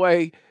ball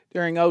away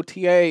during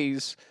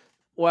OTAs,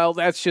 well,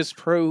 that's just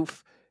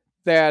proof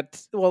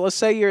that, well, let's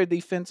say you're a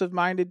defensive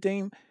minded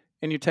team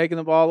and you're taking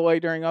the ball away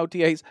during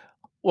OTAs.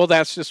 Well,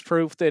 that's just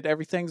proof that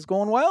everything's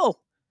going well.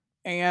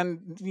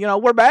 And,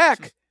 we're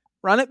back.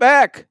 Run it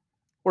back.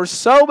 We're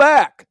so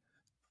back.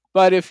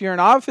 But if you're an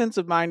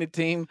offensive minded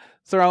team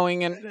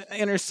throwing in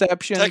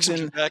interceptions Texans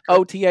are and back, right?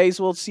 OTAs,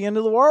 well, it's the end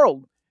of the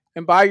world.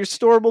 And buy your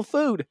storable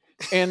food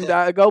and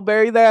go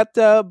bury that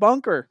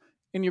bunker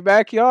in your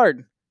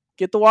backyard.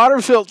 Get the water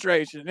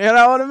filtration. You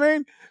know what I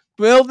mean?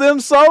 Build them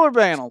solar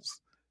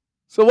panels.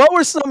 So, what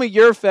were some of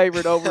your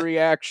favorite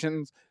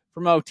overreactions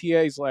from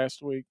OTAs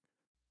last week?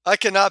 I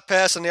cannot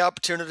pass on the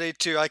opportunity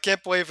to. I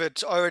can't believe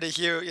it's already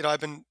here. I've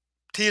been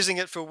teasing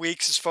it for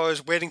weeks as far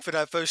as waiting for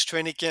that first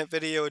training camp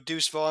video of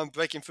Deuce Vaughn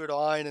breaking through the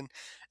line and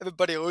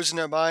everybody losing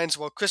their minds.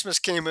 Well, Christmas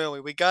came early.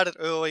 We got it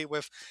early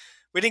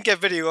we didn't get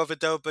video of it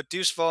though, but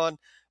Deuce Vaughn,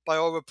 by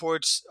all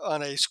reports,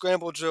 on a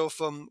scramble drill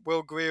from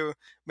Will Greer,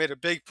 made a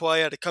big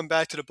play, had to come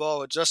back to the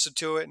ball, adjusted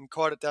to it, and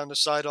caught it down the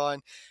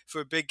sideline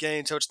for a big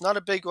gain. So it's not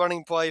a big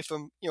running play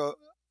from,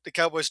 the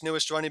Cowboys'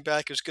 newest running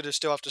back, who's going to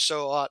still have to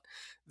show a lot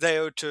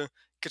there to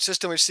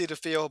consistently see the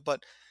field,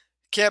 but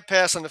can't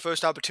pass on the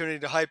first opportunity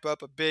to hype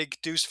up a big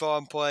Deuce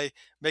Vaughn play,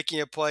 making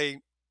a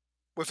play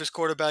with his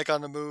quarterback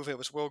on the move. It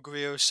was Will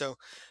Greer. So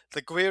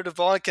the Greer to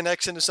Vaughn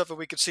connection is something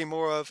we could see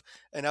more of,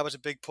 and that was a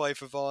big play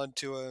for Vaughn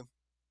to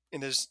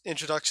in his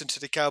introduction to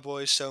the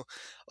Cowboys. So,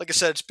 like I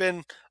said, it's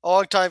been a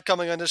long time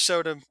coming on this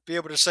show to be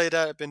able to say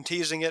that. I've been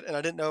teasing it, and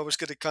I didn't know it was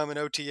going to come in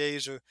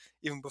OTAs or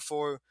even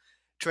before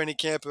training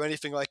camp or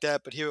anything like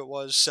that, but here it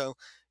was. So,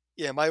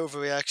 yeah, my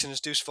overreaction is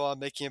Deuce Vaughn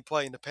making a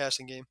play in the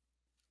passing game.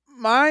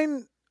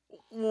 Mine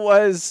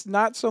was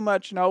not so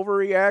much an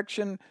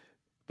overreaction,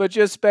 but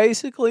just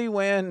basically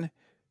when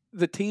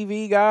the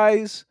TV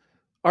guys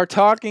are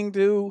talking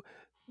to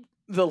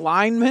the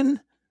linemen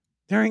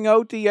during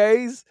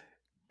OTAs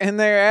and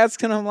they're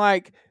asking them,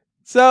 like,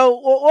 so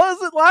what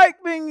was it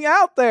like being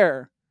out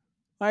there?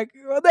 Like,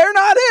 well, they're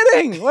not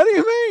hitting. What do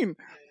you mean?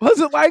 What's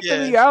it like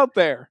to be out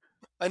there?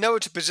 I know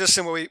it's a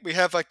position where we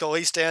have like the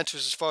least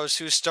answers as far as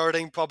who's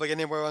starting, probably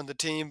anywhere on the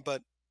team,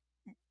 but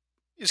you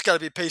just got to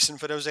be patient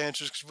for those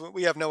answers because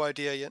we have no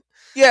idea yet.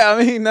 Yeah,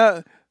 I mean,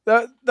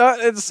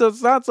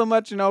 it's not so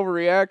much an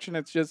overreaction.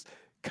 It's just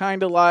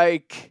kind of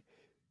like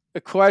a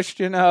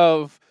question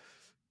of,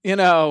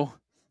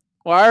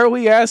 why are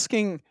we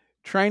asking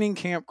training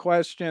camp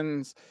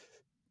questions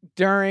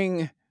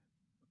during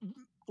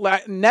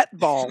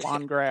netball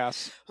on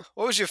grass?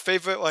 What was your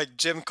favorite like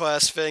gym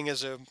class thing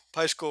as a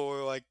high school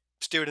or like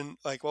student?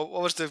 Like, what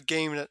was the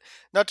game that,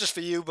 not just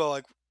for you, but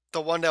like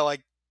the one that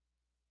like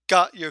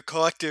got your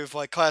collective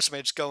like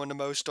classmates going the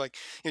most? Like,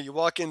 you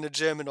walk in the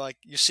gym and like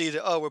you see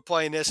that, oh, we're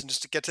playing this, and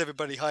just gets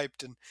everybody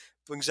hyped and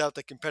brings out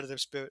the competitive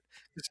spirit.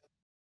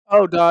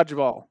 Oh,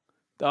 dodgeball.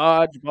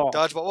 Dodgeball.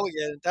 Dodgeball. Oh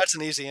yeah, that's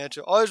an easy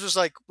answer. Ours was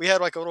like we had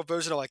like a little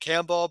version of like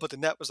handball, but the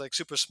net was like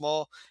super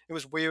small. It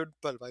was weird,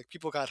 but like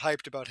people got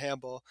hyped about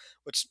handball,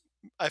 which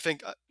I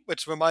think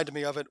which reminded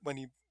me of it when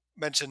you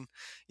mentioned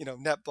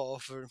netball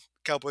for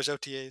Cowboys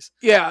OTAs.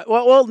 Yeah,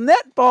 well,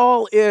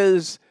 netball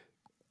is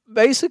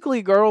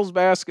basically girls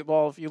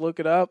basketball. If you look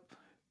it up,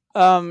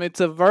 it's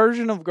a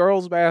version of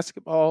girls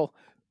basketball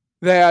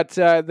that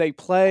they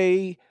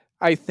play,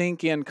 I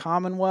think, in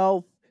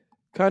Commonwealth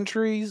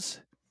countries.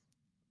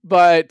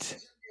 But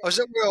is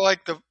it where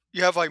like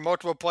you have like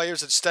multiple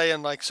players that stay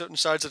on like certain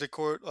sides of the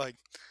court? Like,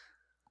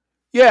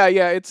 yeah,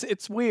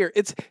 it's weird.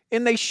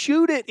 And they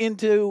shoot it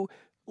into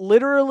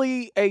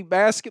literally a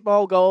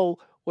basketball goal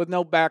with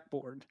no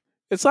backboard.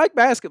 It's like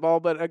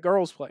basketball, but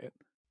girls play it.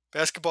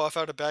 Basketball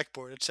without a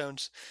backboard. It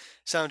sounds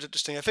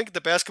interesting. I think at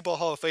the Basketball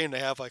Hall of Fame they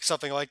have like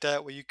something like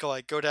that where you can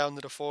like go down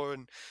to the floor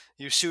and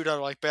you shoot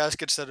on like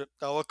baskets that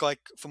look like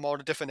from all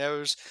the different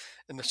eras.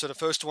 And so the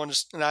first one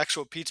is an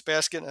actual Pete's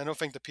basket. I don't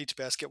think the Pete's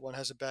basket one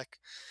has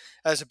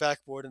a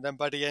backboard. And then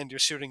by the end you're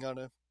shooting on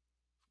a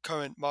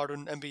current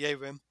modern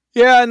NBA rim.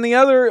 Yeah, and the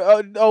other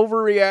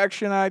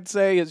overreaction I'd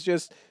say is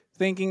just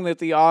thinking that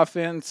the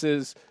offense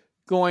is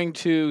going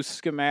to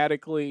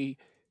schematically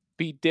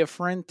be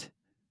different.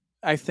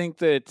 I think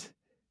that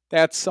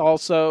that's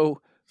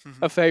also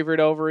a favorite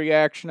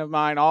overreaction of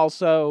mine.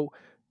 Also,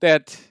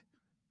 that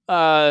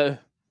uh,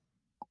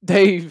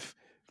 they've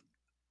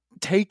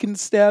taken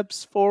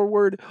steps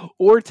forward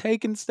or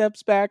taken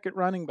steps back at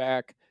running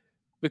back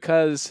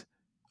because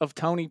of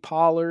Tony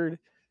Pollard,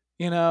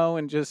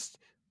 and just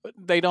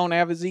they don't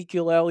have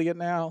Ezekiel Elliott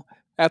now.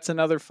 That's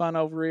another fun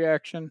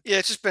overreaction. Yeah,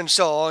 it's just been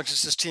so long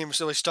since this team has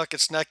really stuck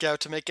its neck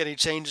out to make any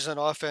changes on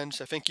offense.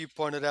 I think you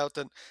pointed out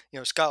that,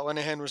 Scott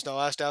Linehan was the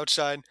last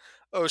outside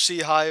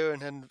OC hire,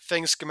 and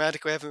things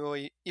schematically haven't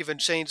really even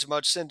changed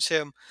much since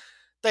him.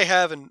 They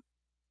have in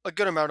a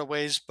good amount of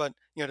ways, but,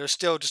 there's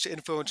still just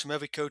influence from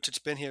every coach that's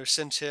been here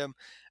since him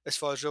as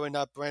far as really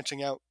not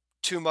branching out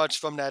too much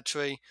from that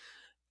tree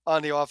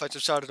on the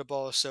offensive side of the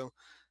ball. So,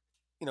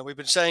 we've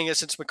been saying it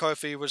since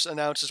McCarthy was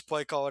announced as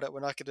play caller that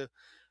we're not going to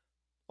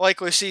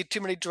likely see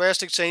too many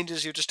drastic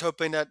changes. You're just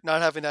hoping that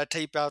not having that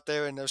tape out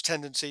there and those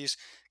tendencies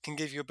can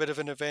give you a bit of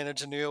an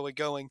advantage in the early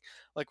going,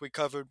 like we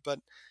covered. But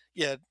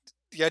yeah,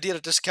 the idea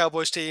that this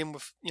Cowboys team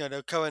with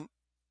their current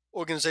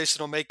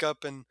organizational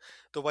makeup and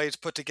the way it's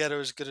put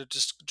together is going to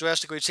just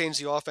drastically change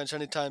the offense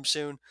anytime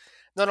soon.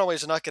 Not only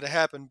is it not going to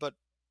happen, but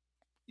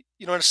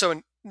you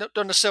don't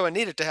necessarily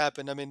need it to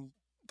happen. I mean,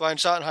 Brian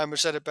Schottenheimer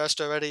said it best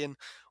already in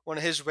one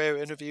of his rare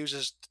interviews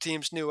as the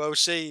team's new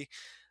OC.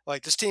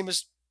 Like, this team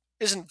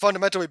isn't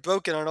fundamentally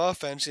broken on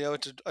offense.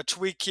 It's a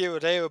tweak here or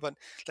there, but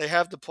they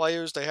have the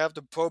players, they have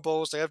the Pro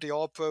Bowls, they have the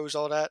All Pros,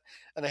 all that,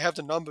 and they have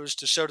the numbers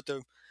to show that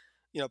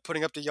they're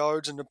putting up the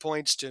yards and the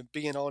points to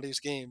be in all these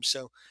games.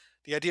 So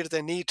the idea that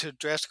they need to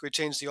drastically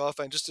change the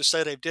offense just to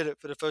say they did it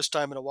for the first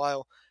time in a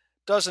while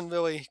doesn't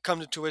really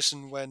come to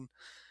fruition when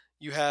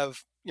you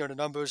have the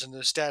numbers and the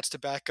stats to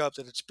back up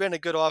that it's been a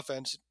good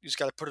offense. You just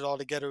got to put it all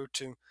together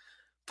to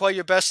play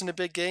your best in the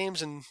big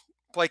games and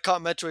play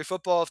complementary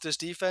football with this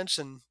defense,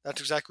 and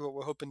that's exactly what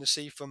we're hoping to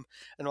see from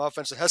an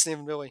offense that hasn't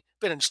even really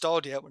been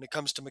installed yet when it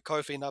comes to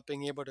McCarthy not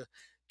being able to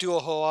do a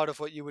whole lot of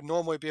what you would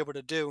normally be able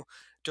to do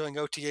during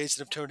OTAs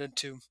that have turned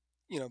into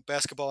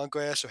basketball on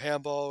grass or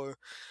handball or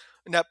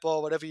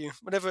netball,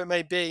 whatever it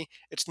may be.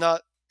 It's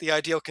not the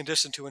ideal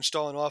condition to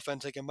install an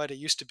offense like it might have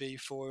used to be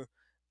for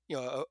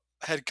a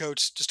head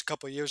coach just a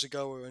couple of years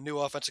ago or a new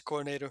offensive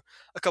coordinator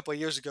a couple of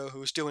years ago who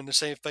was doing the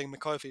same thing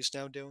McCarthy's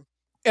now doing.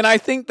 And I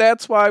think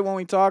that's why when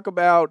we talk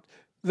about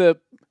the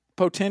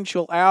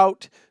potential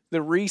out,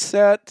 the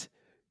reset,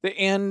 the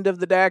end of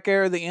the Dak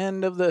era, the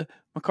end of the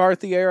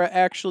McCarthy era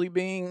actually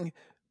being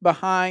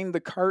behind the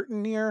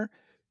curtain here,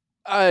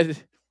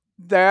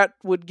 that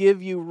would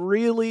give you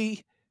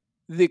really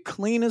the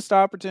cleanest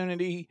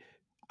opportunity,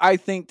 I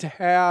think, to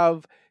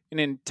have an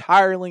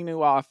entirely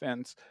new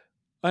offense.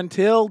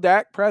 Until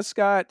Dak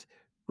Prescott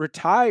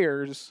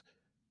retires,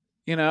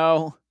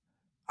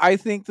 I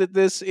think that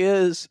this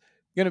is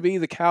going to be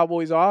the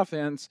Cowboys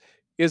offense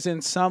is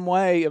in some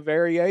way a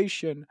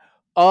variation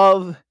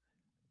of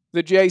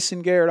the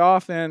Jason Garrett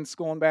offense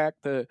going back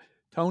to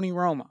Tony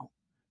Romo.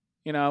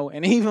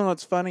 And even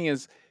what's funny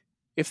is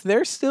if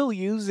they're still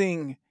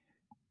using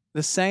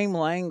the same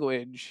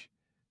language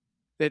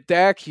that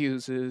Dak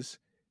uses,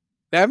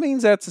 that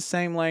means that's the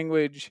same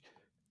language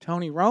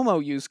Tony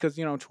Romo used because,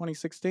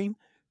 2016,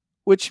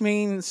 which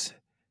means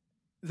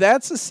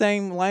that's the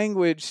same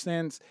language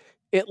since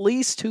at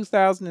least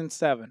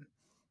 2007.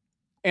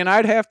 And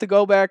I'd have to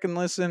go back and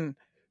listen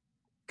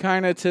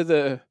kind of to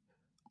the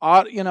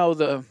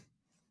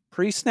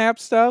pre-snap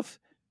stuff.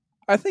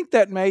 I think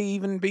that may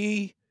even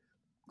be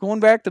going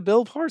back to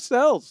Bill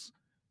Parcells,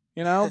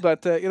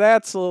 but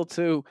that's a little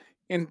too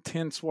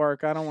intense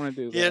work. I don't want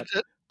to do that.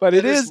 Yeah, but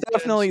it is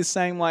definitely the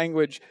same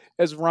language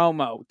as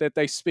Romo that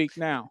they speak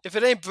now. If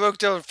it ain't broke,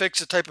 don't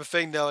fix it type of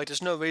thing, though. Like,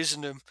 there's no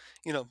reason to,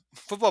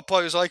 football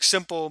players like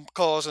simple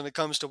calls when it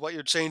comes to what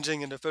you're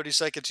changing in the 30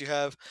 seconds you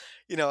have,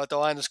 at the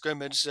line of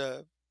scrimmage.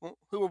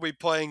 Who were we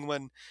playing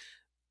when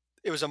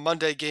it was a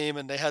Monday game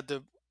and they had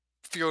the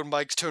field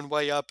mics turned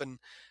way up and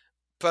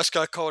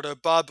Prescott called a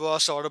Bob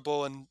Ross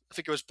audible, and I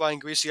think it was Brian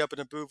Greasy up in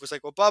the booth was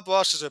like, "Well, Bob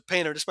Ross is a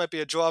painter. This might be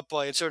a draw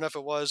play." And sure enough,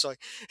 it was. Like,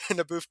 and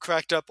the booth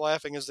cracked up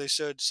laughing as they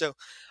should. So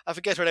I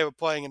forget who they were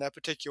playing in that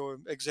particular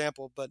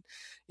example, but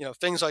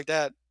things like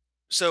that.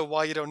 So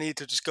why you don't need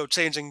to just go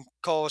changing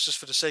calls just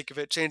for the sake of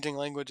it, changing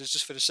languages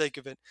just for the sake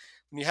of it.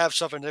 When you have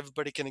something that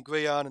everybody can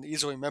agree on and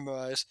easily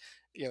memorize,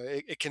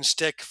 it can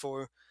stick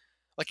for,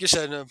 like you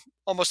said, an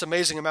almost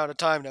amazing amount of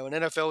time now. In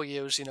NFL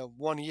years,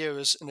 1 year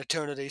is an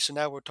eternity. So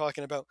now we're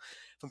talking about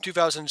from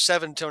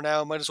 2007 till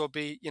now, might as well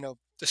be,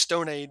 the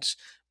Stone Age,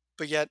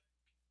 but yet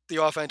the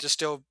offense is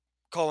still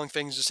calling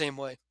things the same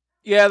way.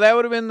 Yeah, that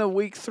would have been the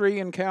Week 3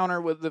 encounter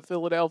with the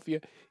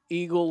Philadelphia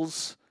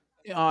Eagles.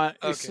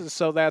 Okay.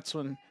 So that's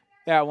when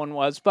that one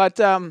was. But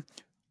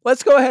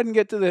let's go ahead and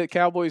get to the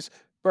Cowboys'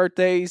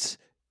 birthdays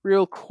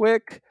real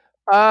quick.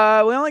 We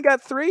only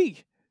got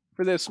 3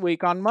 for this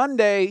week. On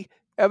Monday,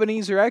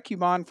 Ebenezer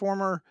Ekubon,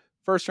 former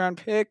first-round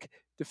pick,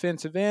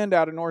 defensive end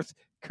out of North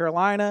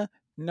Carolina.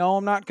 No,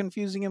 I'm not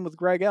confusing him with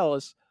Greg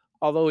Ellis.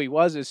 although he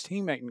was his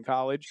teammate in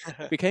college,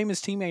 became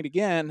his teammate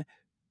again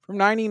from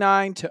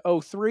 99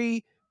 to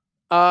 03.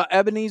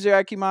 Ebenezer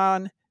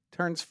Ekimon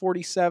turns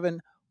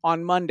 47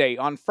 on Monday.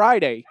 On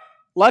Friday,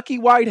 Lucky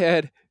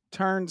Whitehead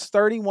turns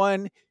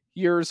 31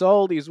 years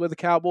old. He was with the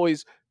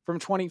Cowboys from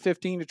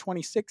 2015 to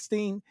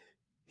 2016.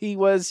 He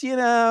was,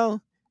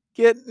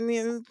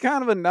 getting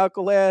kind of a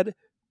knucklehead.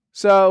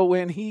 So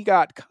when he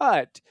got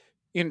cut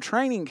in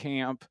training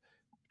camp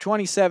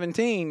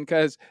 2017,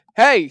 because,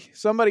 hey,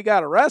 somebody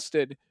got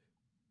arrested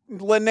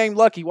named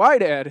Lucky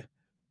Whitehead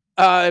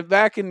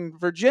back in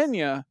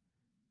Virginia,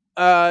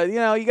 you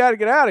got to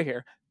get out of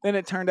here. Then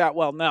it turned out,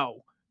 well,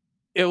 no,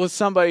 it was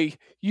somebody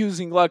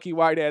using Lucky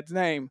Whitehead's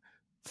name,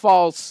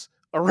 false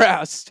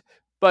arrest,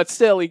 but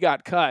still he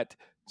got cut.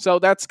 So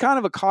that's kind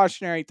of a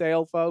cautionary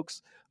tale,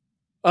 folks,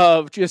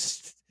 of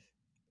just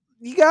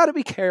you got to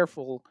be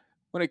careful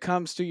when it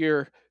comes to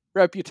your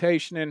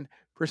reputation and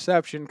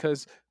perception,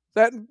 because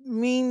that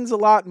means a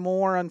lot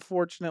more,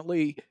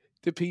 unfortunately,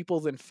 to people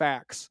than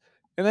facts.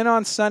 And then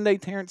on Sunday,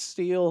 Terrence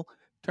Steele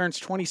turns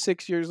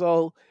 26 years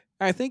old.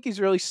 And I think he's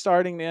really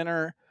starting to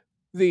enter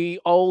the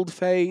old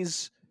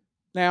phase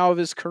now of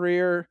his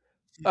career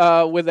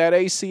with that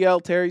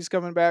ACL tear he's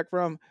coming back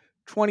from.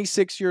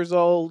 26 years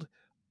old.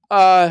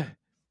 This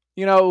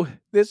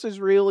is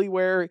really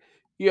where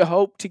you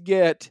hope to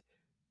get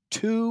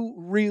 2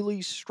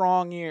 really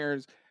strong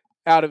years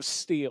out of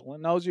Steele,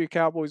 and those are your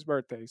Cowboys'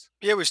 birthdays.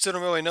 Yeah, we still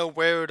don't really know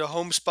where the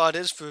home spot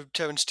is for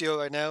Terrence Steele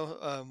right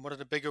now. One of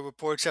the bigger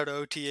reports out of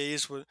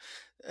OTAs,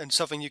 and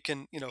something you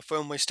can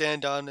firmly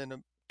stand on in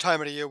a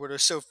time of the year where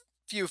there's so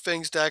few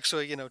things to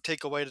actually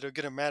take away that are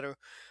going to matter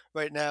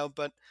right now.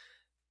 But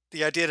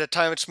the idea that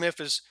Tyron Smith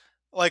is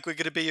likely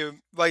going to be your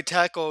right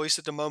tackle, at least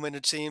at the moment,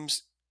 it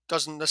seems,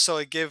 doesn't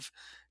necessarily give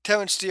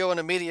Terrence Steele an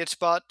immediate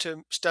spot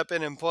to step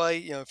in and play.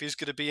 If he's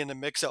going to be in the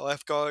mix at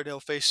left guard,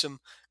 he'll face some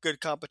good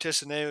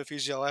competition there. If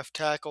he's your left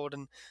tackle,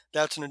 then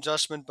that's an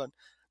adjustment. But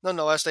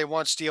nonetheless, they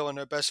want Steele in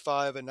their best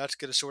 5, and that's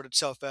going to sort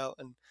itself out.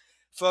 And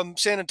from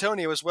San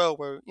Antonio as well,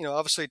 where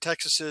obviously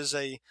Texas is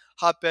a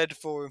hotbed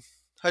for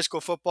high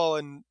school football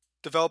and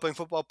developing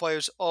football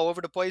players all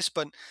over the place,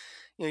 but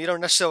you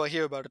don't necessarily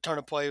hear about a ton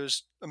of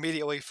players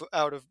immediately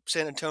out of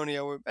San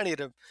Antonio or any of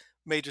the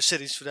major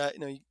cities for that.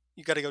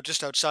 You got to go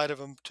just outside of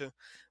them to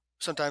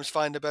sometimes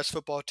find the best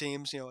football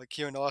teams. Like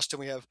here in Austin,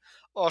 we have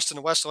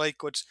Austin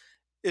Westlake, which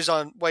is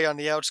way on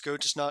the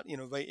outskirts. It's not,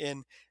 right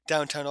in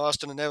downtown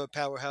Austin, and they're a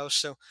powerhouse.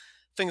 So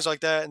things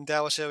like that, and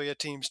Dallas area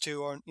teams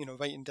too aren't,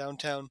 right in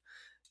downtown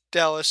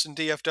Dallas and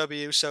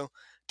DFW. So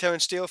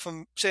Terrence Steele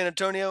from San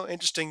Antonio,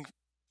 interesting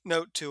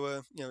note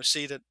to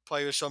see that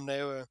players from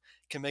there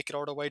can make it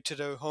all the way to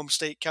their home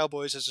state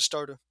Cowboys as a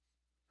starter.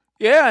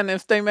 Yeah, and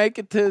if they make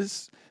it to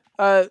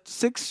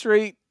 6th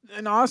Street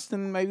in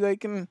Austin, maybe they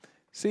can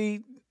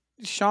see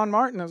Sean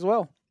Martin as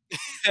well.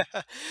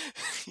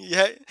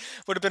 Yeah,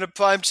 would have been a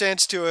prime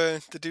chance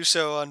to do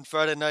so on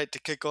Friday night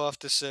to kick off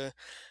this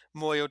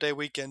Memorial Day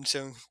weekend.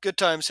 So good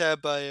times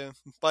had by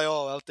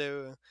all out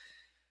there.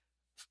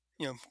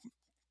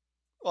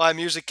 Live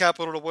music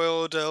capital of the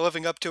world,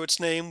 living up to its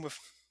name with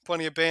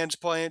plenty of bands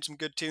playing, some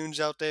good tunes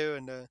out there,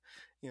 and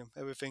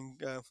everything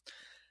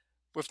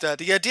with that.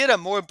 The idea that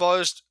more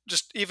bars,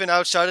 just even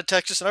outside of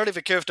Texas, and I don't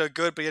even care if they're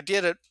good, but the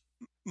idea that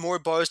more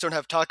bars don't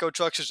have taco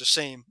trucks is the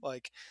same.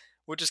 Like,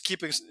 we're just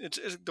keeping it's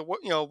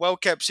the well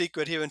kept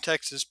secret here in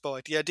Texas. But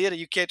like the idea that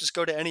you can't just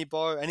go to any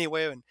bar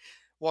anywhere and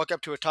walk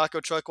up to a taco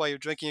truck while you're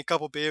drinking a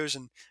couple beers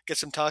and get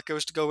some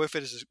tacos to go with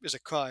it is a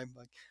crime.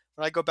 Like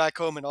when I go back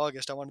home in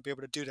August, I want to be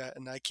able to do that,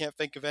 and I can't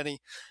think of any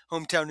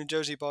hometown New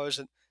Jersey bars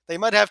that they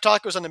might have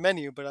tacos on the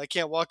menu, but I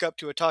can't walk up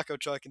to a taco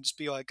truck and just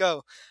be like,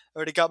 "Oh, I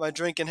already got my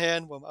drink in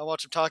hand. Well, I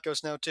want some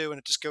tacos now too," and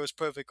it just goes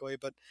perfectly.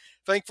 But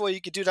thankfully,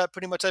 you could do that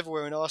pretty much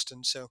everywhere in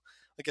Austin. So,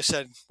 like I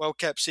said, well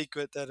kept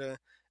secret that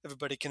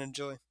everybody can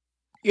enjoy.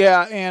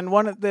 Yeah, and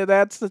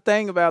that's the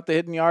thing about the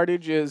hidden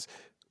yardage is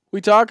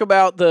we talk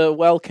about the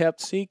well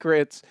kept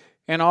secrets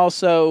and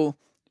also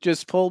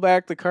just pull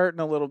back the curtain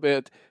a little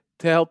bit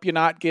to help you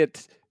not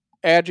get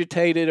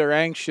agitated or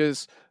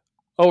anxious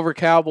over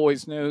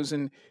Cowboys news.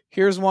 And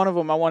here's one of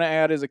them I want to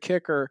add as a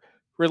kicker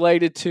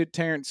related to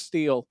Terrence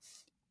Steele.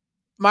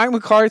 Mike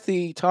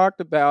McCarthy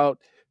talked about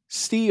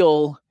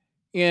Steele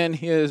in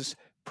his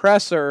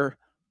presser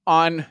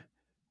on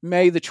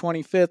May the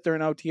 25th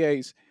during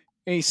OTAs.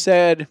 And he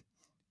said,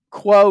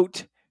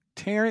 quote,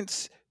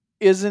 Terrence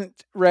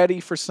isn't ready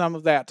for some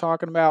of that,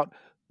 talking about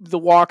the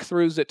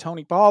walkthroughs that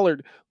Tony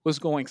Pollard was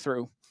going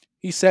through.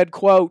 He said,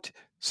 quote,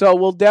 so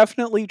we'll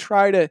definitely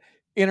try to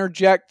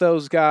interject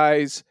those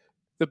guys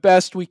the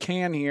best we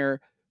can here,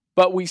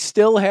 but we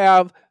still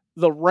have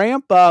the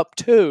ramp up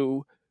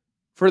too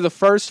for the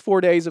first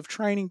 4 days of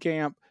training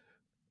camp.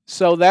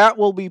 So that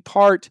will be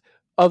part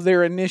of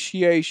their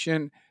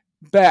initiation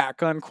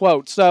back,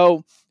 unquote.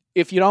 So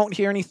if you don't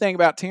hear anything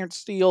about Terrence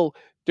Steele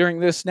during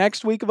this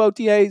next week of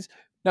OTAs,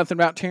 nothing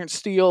about Terrence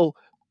Steele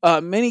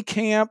mini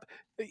camp,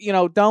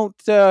 don't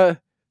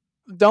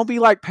be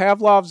like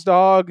Pavlov's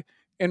dog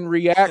and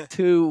react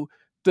to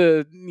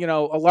the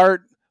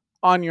alert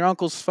on your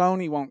uncle's phone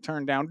he won't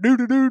turn down,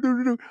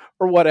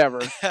 or whatever.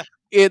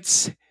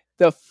 It's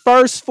the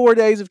first 4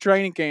 days of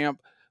training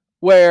camp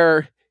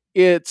where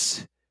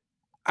it's,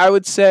 I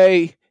would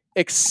say,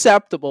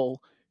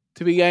 acceptable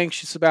to be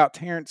anxious about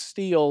Terrence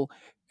Steele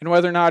and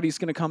whether or not he's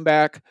going to come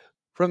back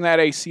from that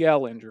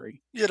ACL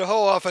injury. Yeah, the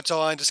whole offensive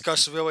line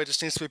discussion really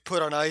just needs to be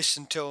put on ice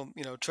until,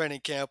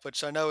 training camp,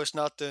 which I know is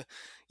not the,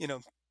 you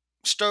know,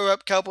 stir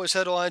up Cowboys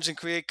headlines and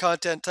create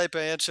content type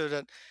of answer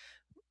that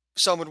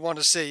some would want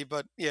to see.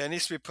 But yeah, it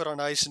needs to be put on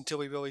ice until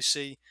we really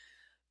see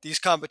these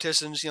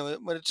competitions,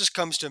 when it just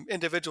comes to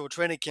individual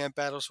training camp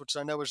battles, which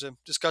I know is a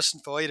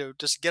discussion for later,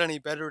 does it get any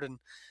better than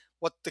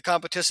what the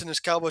competition is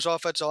Cowboys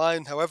offensive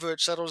line, however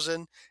it settles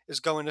in, is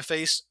going to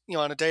face,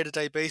 on a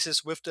day-to-day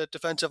basis with the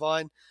defensive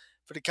line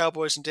for the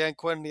Cowboys and Dan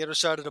Quinn on the other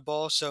side of the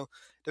ball. So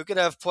they're going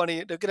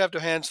to have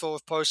their hands full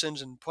with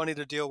Parsons and plenty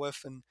to deal with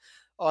and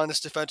on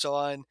this defensive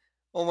line.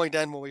 Only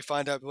then will we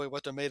find out really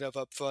what they're made of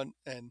up front,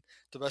 and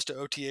the rest of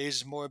OTAs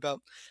is more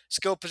about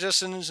skill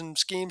positions and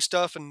scheme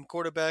stuff and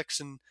quarterbacks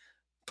and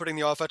putting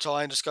the offensive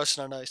line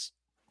discussion on ice.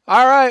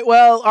 All right,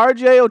 well,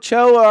 RJ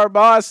Ochoa, our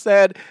boss,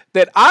 said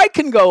that I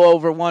can go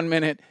over 1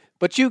 minute,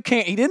 but you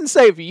can't. He didn't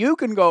say if you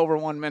can go over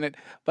 1 minute,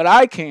 but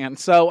I can.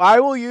 So I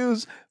will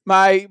use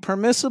my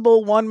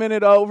permissible 1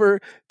 minute over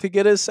to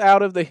get us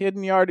out of the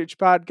Hidden Yardage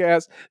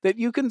podcast that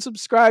you can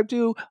subscribe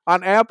to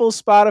on Apple,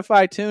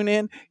 Spotify,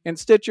 TuneIn, and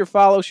Stitcher.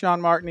 Follow Sean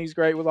Martin. He's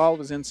great with all of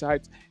his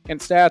insights and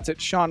stats at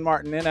Sean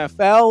Martin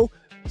NFL.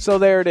 So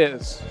there it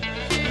is.